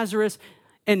man and Lazarus,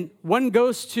 and one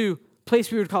goes to a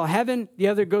place we would call heaven, the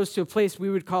other goes to a place we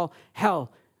would call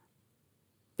hell.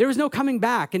 There was no coming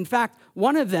back. In fact,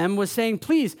 one of them was saying,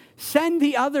 please send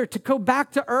the other to go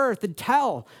back to earth and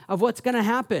tell of what's going to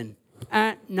happen.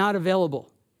 Not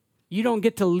available. You don't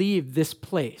get to leave this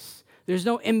place. There's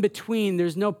no in-between.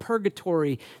 There's no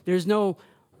purgatory. There's no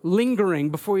lingering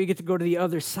before you get to go to the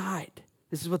other side.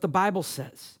 This is what the Bible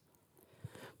says.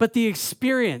 But the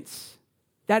experience,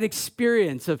 that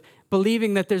experience of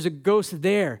believing that there's a ghost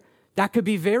there, that could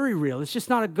be very real. It's just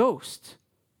not a ghost.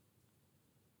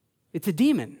 It's a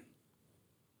demon.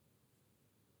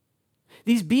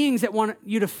 These beings that want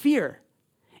you to fear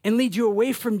and lead you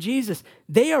away from Jesus,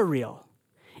 they are real.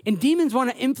 And demons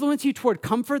want to influence you toward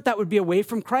comfort that would be away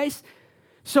from Christ.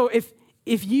 So if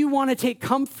you want to take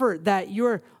comfort that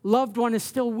your loved one is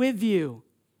still with you,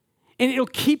 and it'll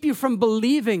keep you from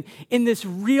believing in this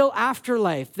real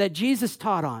afterlife that Jesus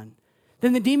taught on,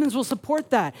 then the demons will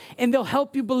support that. And they'll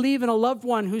help you believe in a loved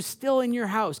one who's still in your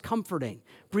house, comforting,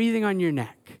 breathing on your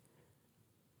neck.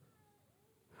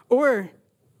 Or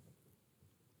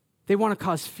they want to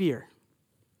cause fear.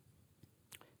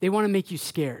 They want to make you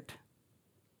scared.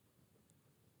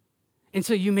 And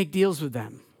so you make deals with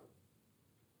them.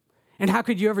 And how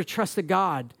could you ever trust a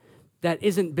God that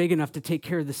isn't big enough to take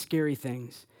care of the scary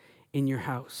things in your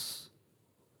house?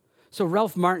 So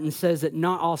Ralph Martin says that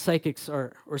not all psychics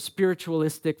or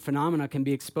spiritualistic phenomena can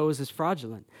be exposed as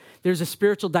fraudulent. There's a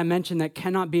spiritual dimension that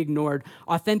cannot be ignored.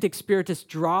 Authentic spiritists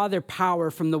draw their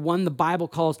power from the one the Bible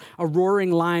calls a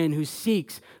roaring lion who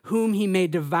seeks whom he may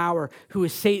devour, who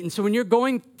is Satan. So when you're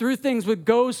going through things with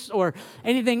ghosts or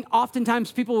anything,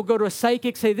 oftentimes people will go to a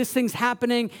psychic, say this thing's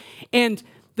happening, and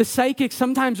the psychic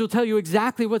sometimes will tell you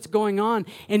exactly what's going on.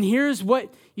 And here's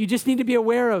what you just need to be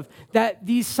aware of, that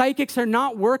these psychics are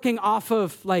not working off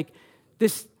of like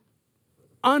this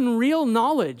unreal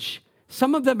knowledge.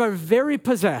 Some of them are very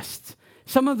possessed.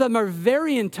 Some of them are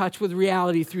very in touch with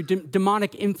reality through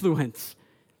demonic influence.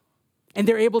 And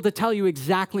they're able to tell you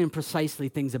exactly and precisely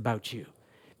things about you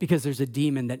because there's a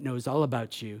demon that knows all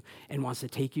about you and wants to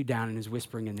take you down and is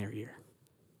whispering in their ear.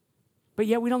 But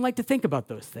yet we don't like to think about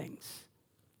those things.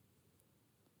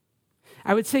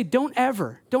 I would say don't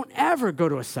ever go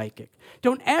to a psychic.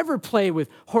 Don't ever play with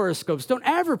horoscopes. Don't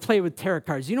ever play with tarot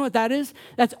cards. You know what that is?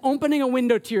 That's opening a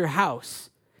window to your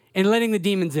house and letting the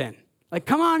demons in. Like,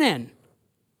 come on in.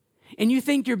 And you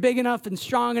think you're big enough and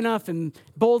strong enough and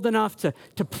bold enough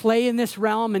to play in this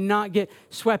realm and not get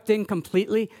swept in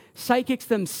completely. Psychics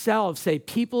themselves say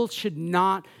people should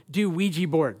not do Ouija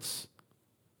boards.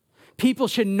 People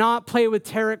should not play with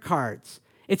tarot cards.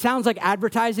 It sounds like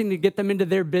advertising to get them into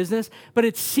their business, but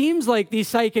it seems like these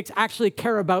psychics actually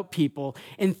care about people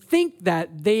and think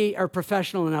that they are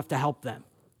professional enough to help them.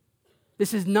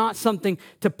 This is not something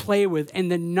to play with, and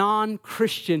the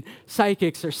non-Christian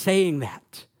psychics are saying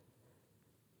that.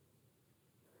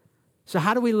 So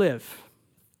how do we live?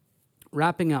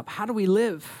 Wrapping up, how do we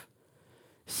live?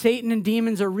 Satan and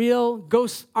demons are real,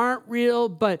 ghosts aren't real,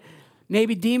 but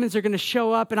maybe demons are going to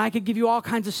show up, and I could give you all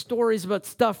kinds of stories about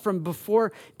stuff from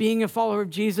before being a follower of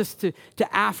Jesus to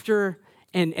after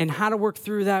and how to work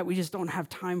through that. We just don't have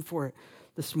time for it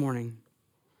this morning.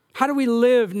 How do we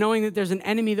live knowing that there's an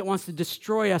enemy that wants to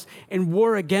destroy us and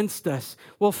war against us?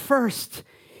 Well, first,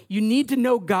 you need to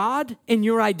know God and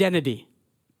your identity.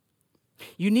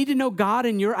 You need to know God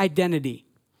and your identity.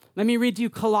 Let me read to you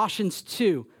Colossians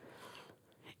 2.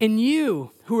 And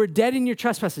you who are dead in your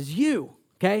trespasses,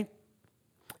 okay?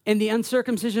 In the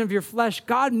uncircumcision of your flesh,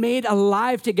 God made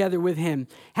alive together with him,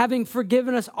 having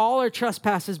forgiven us all our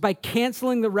trespasses by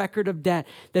canceling the record of debt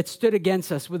that stood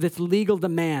against us with its legal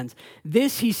demands.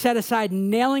 This he set aside,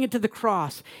 nailing it to the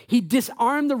cross. He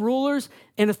disarmed the rulers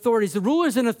and authorities. The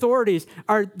rulers and authorities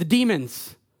are the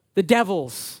demons, the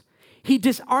devils. He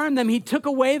disarmed them. He took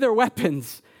away their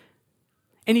weapons,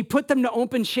 and he put them to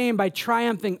open shame by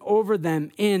triumphing over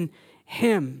them in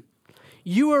him.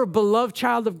 You are a beloved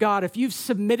child of God. If you've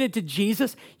submitted to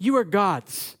Jesus, you are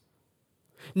God's.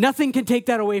 Nothing can take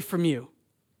that away from you.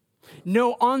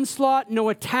 No onslaught, no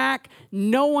attack,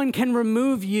 no one can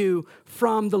remove you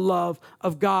from the love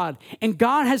of God. And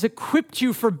God has equipped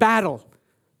you for battle.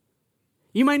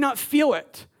 You might not feel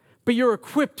it, but you're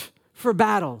equipped for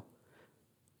battle.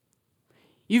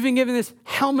 You've been given this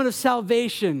helmet of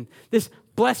salvation, this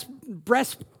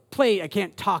breastplate. I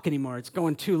can't talk anymore. It's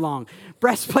going too long.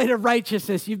 Breastplate of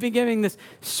righteousness. You've been given this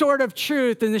sword of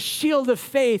truth and the shield of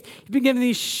faith. You've been given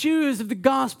these shoes of the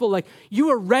gospel. Like, you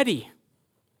are ready.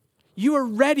 You are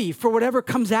ready for whatever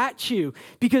comes at you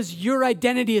because your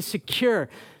identity is secure.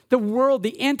 The world,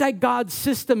 the anti-God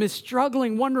system is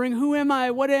struggling, wondering, who am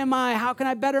I? What am I? How can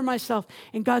I better myself?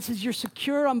 And God says, you're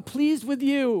secure. I'm pleased with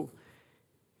you.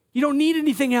 You don't need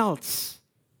anything else.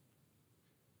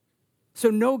 So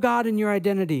know God in your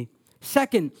identity.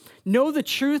 Second, know the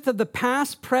truth of the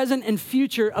past, present, and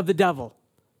future of the devil.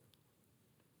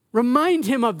 Remind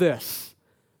him of this.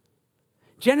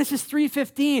 Genesis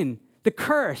 3:15, the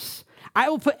curse. I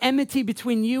will put enmity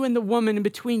between you and the woman and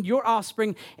between your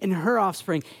offspring and her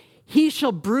offspring. He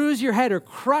shall bruise your head or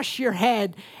crush your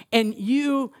head, and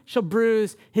you shall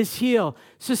bruise his heel.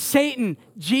 So Satan,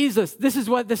 Jesus, this is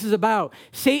what this is about.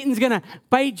 Satan's going to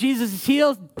bite Jesus'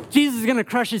 heel. Jesus is going to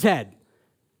crush his head.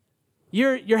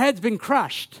 Your head's been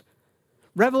crushed.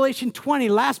 Revelation 20,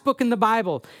 last book in the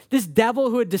Bible. This devil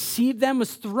who had deceived them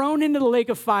was thrown into the lake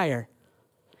of fire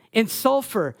and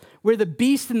sulfur, where the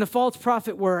beast and the false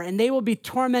prophet were, and they will be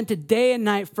tormented day and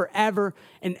night forever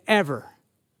and ever.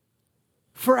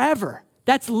 Forever.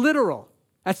 That's literal.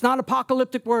 That's not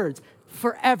apocalyptic words.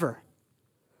 Forever.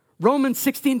 Romans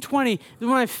 16:20 is one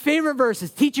of my favorite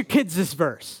verses. Teach your kids this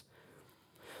verse.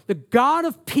 The God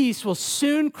of peace will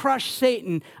soon crush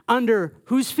Satan under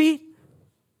whose feet?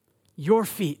 Your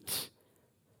feet.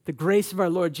 The grace of our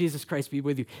Lord Jesus Christ be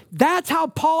with you. That's how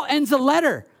Paul ends a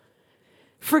letter.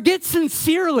 Forget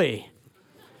sincerely.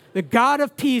 The God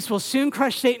of peace will soon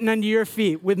crush Satan under your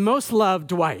feet. With most love,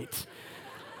 Dwight.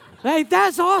 Like,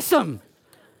 that's awesome.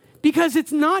 Because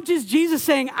it's not just Jesus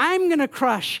saying, I'm going to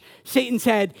crush Satan's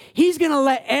head. He's going to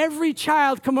let every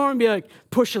child come over and be like,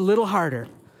 push a little harder.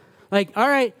 Like, all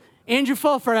right, Andrew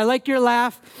Fulford, I like your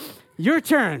laugh. Your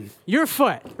turn, your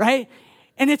foot, right?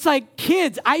 And it's like,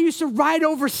 kids, I used to ride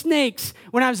over snakes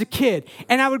when I was a kid,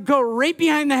 and I would go right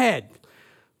behind the head.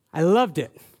 I loved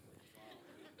it.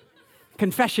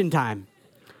 Confession time.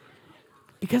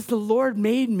 Because the Lord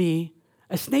made me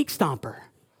a snake stomper.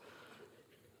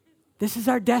 This is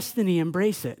our destiny.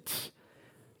 Embrace it.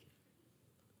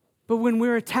 But when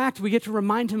we're attacked, we get to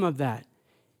remind him of that.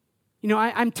 You know,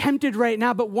 I'm tempted right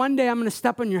now, but one day I'm going to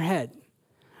step on your head.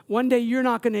 One day you're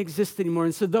not going to exist anymore.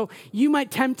 And so though you might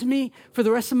tempt me for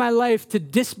the rest of my life to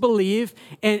disbelieve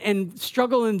and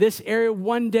struggle in this area,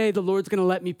 one day the Lord's going to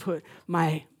let me put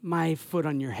my foot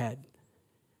on your head.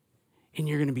 And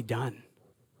you're going to be done.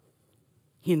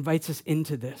 He invites us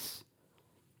into this.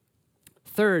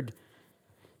 Third,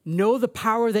 know the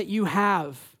power that you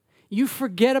have. You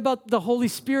forget about the Holy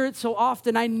Spirit so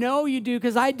often. I know you do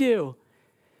because I do.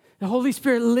 The Holy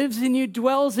Spirit lives in you,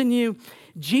 dwells in you.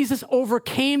 Jesus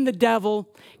overcame the devil,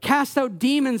 cast out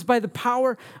demons by the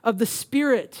power of the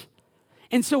Spirit.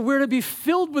 And so we're to be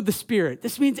filled with the Spirit.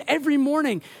 This means every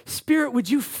morning, Spirit, would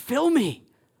you fill me?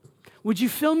 Would you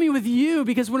fill me with you?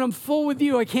 Because when I'm full with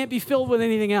you, I can't be filled with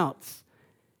anything else.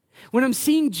 When I'm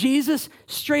seeing Jesus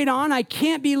straight on, I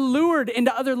can't be lured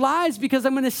into other lives because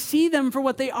I'm going to see them for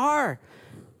what they are.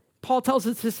 Paul tells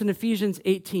us this in Ephesians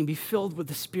 18, be filled with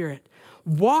the Spirit.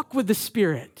 Walk with the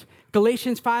Spirit.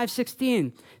 Galatians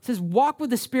 5:16 says, walk with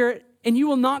the Spirit and you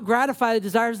will not gratify the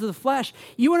desires of the flesh.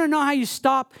 You want to know how you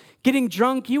stop getting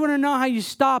drunk? You want to know how you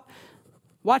stop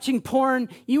watching porn?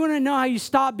 You want to know how you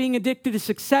stop being addicted to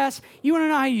success? You want to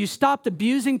know how you stopped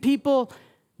abusing people?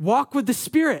 Walk with the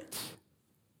Spirit.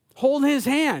 Hold his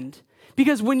hand.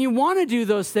 Because when you want to do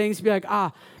those things, be like,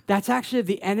 that's actually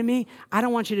the enemy. I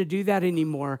don't want you to do that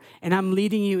anymore. And I'm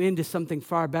leading you into something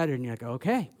far better. And you're like,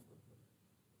 okay.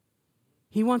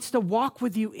 He wants to walk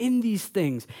with you in these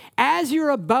things. As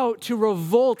you're about to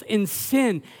revolt in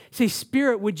sin, say,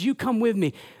 Spirit, would you come with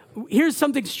me? Here's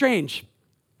something strange,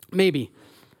 maybe.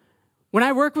 When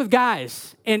I work with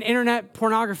guys in internet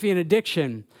pornography and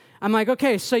addiction, I'm like,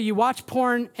 okay, so you watch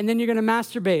porn and then you're going to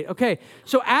masturbate. Okay,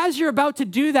 so as you're about to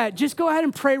do that, just go ahead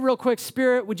and pray real quick.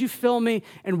 Spirit, would you fill me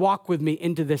and walk with me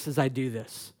into this as I do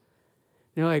this?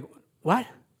 And they're like, what?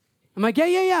 I'm like,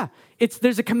 yeah.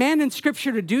 There's a command in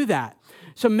Scripture to do that.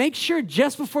 So make sure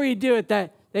just before you do it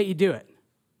that you do it.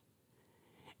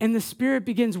 And the Spirit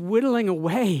begins whittling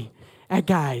away at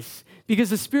guys because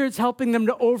the Spirit's helping them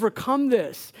to overcome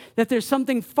this, that there's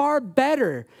something far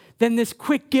better than this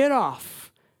quick get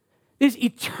off. There's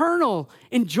eternal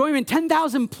enjoyment,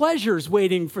 10,000 pleasures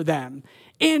waiting for them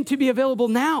and to be available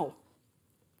now.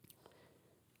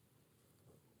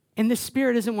 And the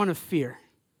Spirit isn't one of fear,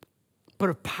 but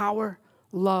of power,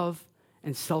 love,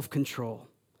 and self-control.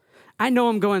 I know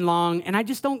I'm going long, and I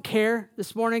just don't care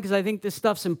this morning because I think this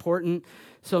stuff's important.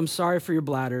 So I'm sorry for your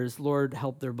bladders. Lord,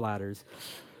 help their bladders.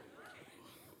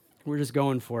 We're just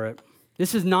going for it.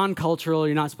 This is non-cultural.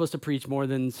 You're not supposed to preach more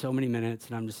than so many minutes.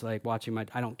 And I'm just like watching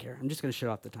I don't care. I'm just going to shut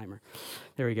off the timer.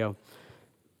 There we go.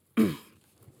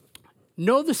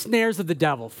 Know the snares of the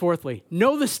devil. Fourthly,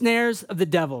 know the snares of the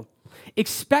devil.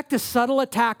 Expect a subtle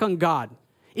attack on God.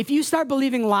 If you start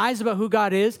believing lies about who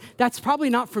God is, that's probably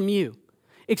not from you.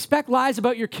 Expect lies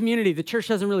about your community. The church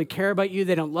doesn't really care about you.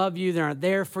 They don't love you. They aren't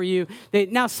there for you.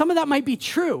 Now, some of that might be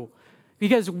true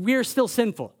because we're still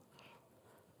sinful.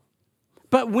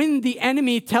 But when the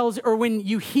enemy tells, or when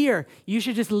you hear, you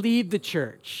should just leave the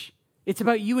church. It's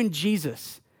about you and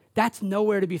Jesus. That's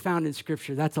nowhere to be found in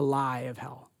Scripture. That's a lie of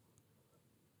hell.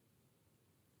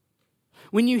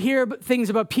 When you hear things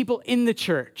about people in the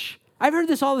church, I've heard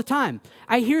this all the time.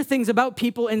 I hear things about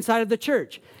people inside of the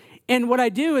church. And what I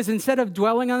do is instead of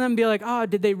dwelling on them, be like, oh,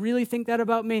 did they really think that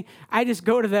about me? I just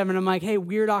go to them and I'm like, hey,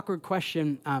 weird, awkward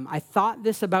question. I thought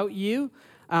this about you.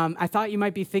 I thought you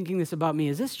might be thinking this about me.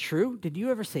 Is this true? Did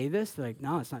you ever say this? They're like,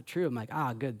 no, it's not true. I'm like,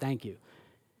 good, thank you.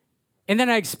 And then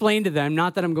I explain to them,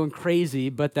 not that I'm going crazy,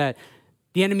 but that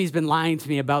the enemy's been lying to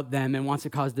me about them and wants to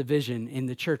cause division in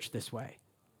the church this way.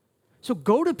 So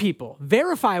go to people,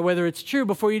 verify whether it's true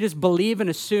before you just believe and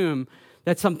assume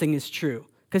that something is true,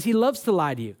 because he loves to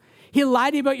lie to you. He'll lie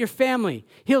to you about your family.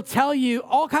 He'll tell you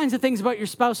all kinds of things about your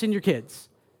spouse and your kids,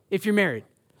 if you're married.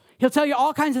 He'll tell you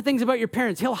all kinds of things about your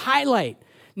parents. He'll highlight,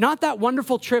 not that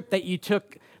wonderful trip that you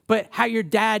took, but how your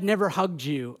dad never hugged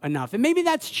you enough. And maybe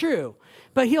that's true,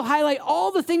 but he'll highlight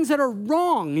all the things that are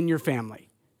wrong in your family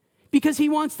because he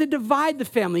wants to divide the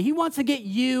family. He wants to get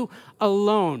you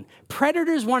alone.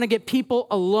 Predators want to get people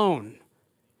alone.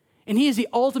 And he is the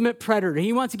ultimate predator.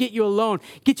 He wants to get you alone,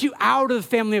 get you out of the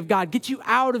family of God, get you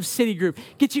out of City Group,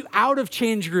 get you out of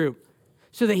Change Group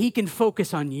so that he can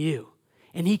focus on you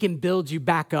and he can build you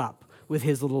back up with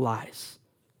his little lies.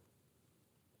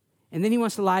 And then he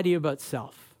wants to lie to you about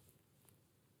self.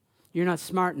 You're not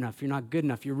smart enough. You're not good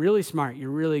enough. You're really smart. You're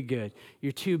really good.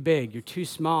 You're too big. You're too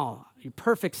small. You're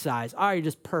perfect size. You're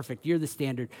just perfect. You're the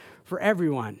standard for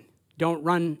everyone. Don't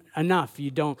run enough.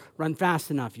 You don't run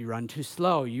fast enough. You run too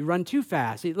slow. You run too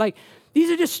fast. These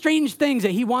are just strange things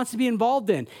that he wants to be involved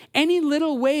in. Any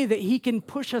little way that he can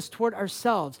push us toward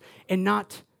ourselves and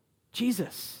not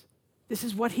Jesus. This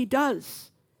is what he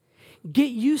does. Get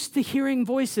used to hearing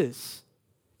voices.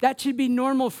 That should be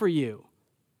normal for you.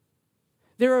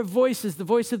 There are voices, the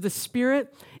voice of the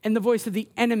Spirit and the voice of the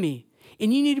enemy.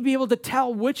 And you need to be able to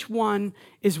tell which one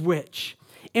is which.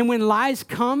 And when lies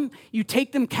come, you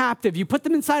take them captive. You put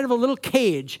them inside of a little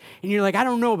cage. And you're like, I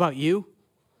don't know about you.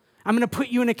 I'm going to put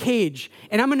you in a cage.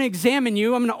 And I'm going to examine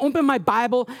you. I'm going to open my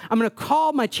Bible. I'm going to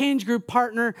call my Change Group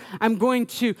partner. I'm going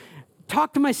to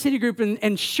talk to my City Group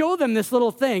and show them this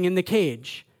little thing in the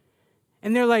cage.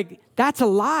 And they're like, that's a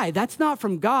lie. That's not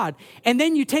from God. And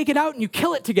then you take it out and you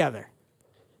kill it together.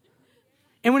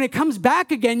 And when it comes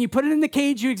back again, you put it in the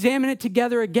cage, you examine it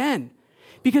together again.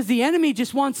 Because the enemy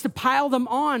just wants to pile them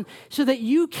on so that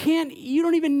you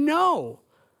don't even know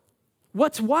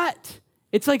what's what.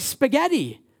 It's like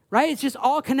spaghetti, right? It's just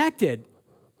all connected.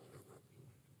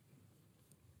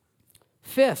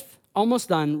 Fifth, almost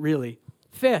done, really.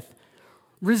 Fifth,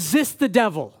 resist the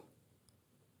devil.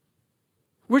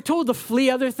 We're told to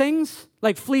flee other things,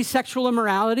 like flee sexual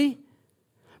immorality,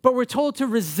 but we're told to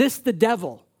resist the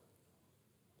devil.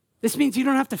 This means you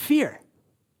don't have to fear.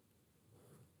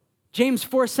 James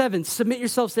 4:7, submit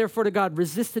yourselves therefore to God,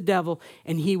 resist the devil,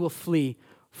 and he will flee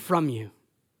from you.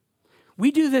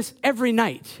 We do this every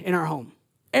night in our home.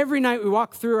 Every night we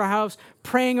walk through our house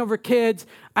praying over kids.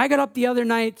 I got up the other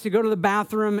night to go to the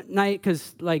bathroom at night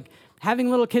because having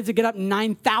little kids that get up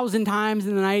 9,000 times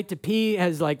in the night to pee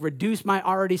has reduced my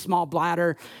already small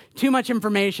bladder. Too much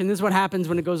information. This is what happens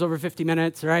when it goes over 50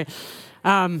 minutes, right?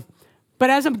 But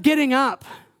as I'm getting up,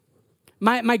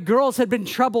 my girls had been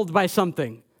troubled by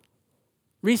something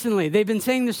recently. They've been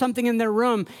saying there's something in their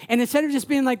room. And instead of just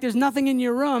being like, there's nothing in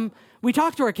your room, we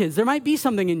talk to our kids. There might be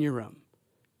something in your room.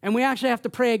 And we actually have to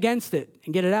pray against it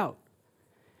and get it out.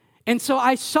 And so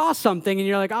I saw something and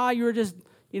you're like, you were just,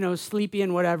 sleepy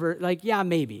and whatever. Yeah,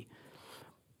 maybe.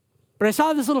 But I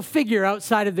saw this little figure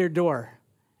outside of their door.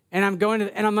 And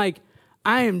I'm like,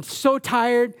 I am so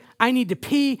tired. I need to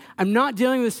pee. I'm not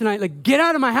dealing with this tonight. Get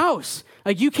out of my house.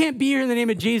 You can't be here in the name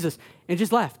of Jesus. And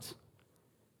just left.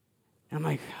 And I'm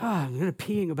like, I'm going to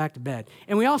pee and go back to bed.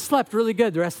 And we all slept really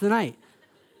good the rest of the night.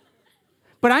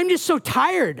 But I'm just so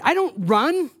tired. I don't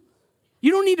run.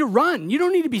 You don't need to run. You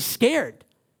don't need to be scared.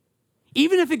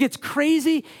 Even if it gets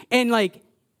crazy and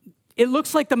it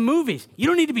looks like the movies, you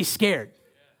don't need to be scared.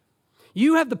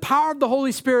 You have the power of the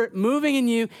Holy Spirit moving in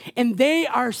you, and they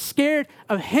are scared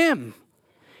of him.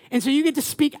 And so you get to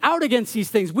speak out against these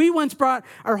things. We once brought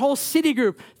our whole City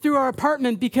Group through our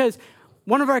apartment because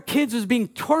one of our kids was being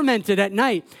tormented at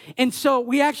night. And so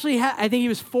we actually had, I think he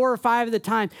was 4 or 5 at the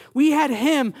time, we had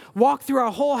him walk through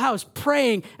our whole house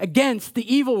praying against the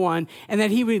evil one and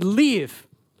that he would leave.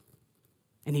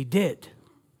 And he did.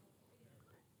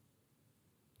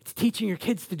 It's teaching your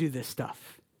kids to do this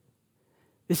stuff.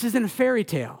 This isn't a fairy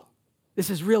tale. This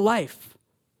is real life.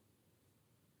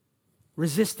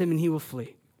 Resist him and he will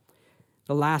flee.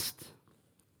 Let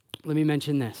me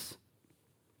mention this.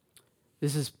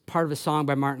 This is part of a song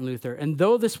by Martin Luther. And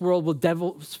though this world with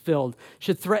devils filled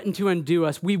should threaten to undo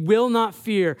us, we will not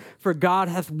fear, for God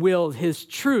hath willed his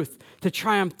truth to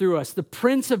triumph through us. The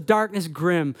prince of darkness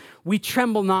grim, we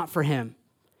tremble not for him.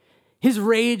 His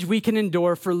rage we can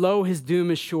endure, for lo, his doom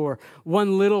is sure.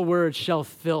 One little word shall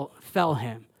fell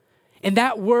him. And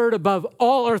that word above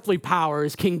all earthly power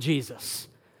is King Jesus.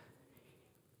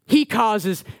 He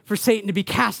causes for Satan to be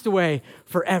cast away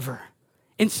forever.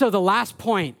 And so the last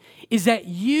point is that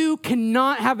you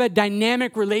cannot have a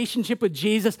dynamic relationship with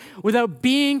Jesus without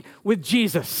being with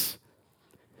Jesus.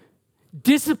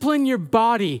 Discipline your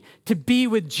body to be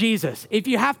with Jesus. If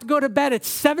you have to go to bed at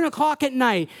 7 o'clock at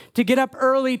night to get up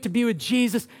early to be with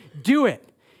Jesus, do it.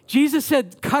 Jesus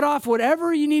said, cut off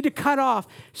whatever you need to cut off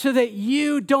so that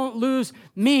you don't lose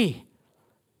me.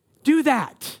 Do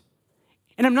that.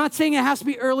 And I'm not saying it has to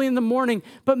be early in the morning,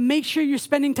 but make sure you're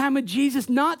spending time with Jesus,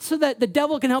 not so that the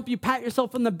devil can help you pat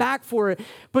yourself on the back for it,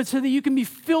 but so that you can be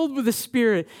filled with the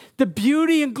Spirit. The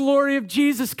beauty and glory of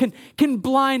Jesus can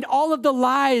blind all of the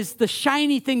lies, the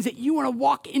shiny things that you want to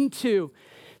walk into,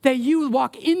 that you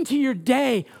walk into your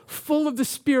day full of the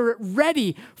Spirit,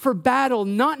 ready for battle,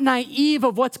 not naive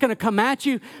of what's going to come at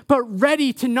you, but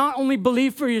ready to not only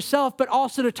believe for yourself, but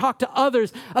also to talk to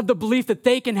others of the belief that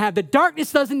they can have. The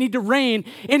darkness doesn't need to reign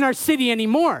in our city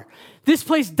anymore. This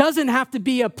place doesn't have to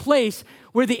be a place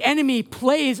where the enemy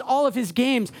plays all of his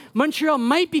games. Montreal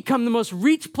might become the most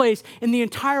reached place in the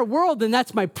entire world, and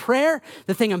that's my prayer,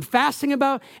 the thing I'm fasting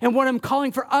about, and what I'm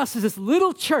calling for us as this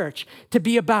little church to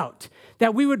be about.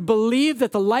 That we would believe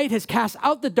that the light has cast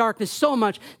out the darkness so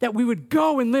much that we would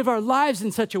go and live our lives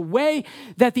in such a way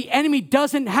that the enemy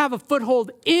doesn't have a foothold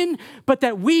in, but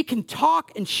that we can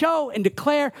talk and show and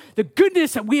declare the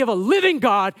goodness that we have a living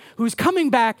God who's coming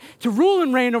back to rule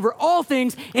and reign over all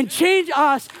things and change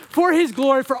us for his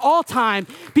glory for all time,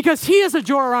 because he has a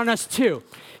drawer on us too.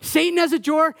 Satan has a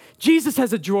drawer, Jesus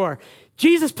has a drawer.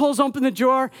 Jesus pulls open the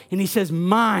drawer and he says,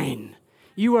 mine,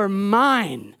 you are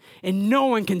mine. And no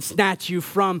one can snatch you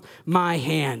from my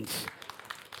hand.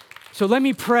 So let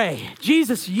me pray.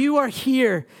 Jesus, you are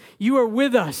here. You are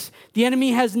with us. The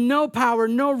enemy has no power,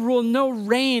 no rule, no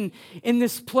reign in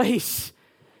this place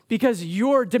because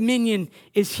your dominion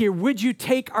is here. Would you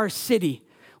take our city?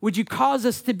 Would you cause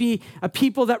us to be a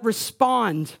people that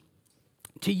respond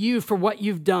to you for what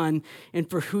you've done and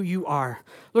for who you are?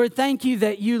 Lord, thank you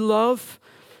that you love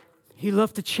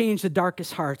to change the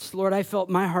darkest hearts. Lord, I felt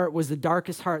my heart was the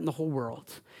darkest heart in the whole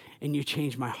world, and you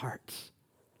changed my heart.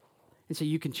 And so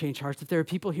you can change hearts. If there are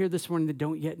people here this morning that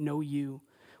don't yet know you,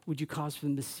 would you cause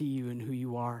them to see you and who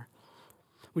you are?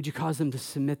 Would you cause them to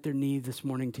submit their need this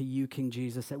morning to you, King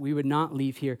Jesus, that we would not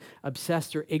leave here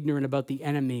obsessed or ignorant about the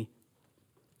enemy,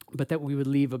 but that we would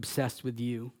leave obsessed with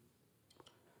you.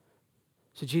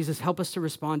 So Jesus, help us to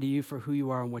respond to you for who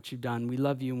you are and what you've done. We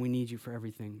love you and we need you for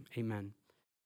everything. Amen.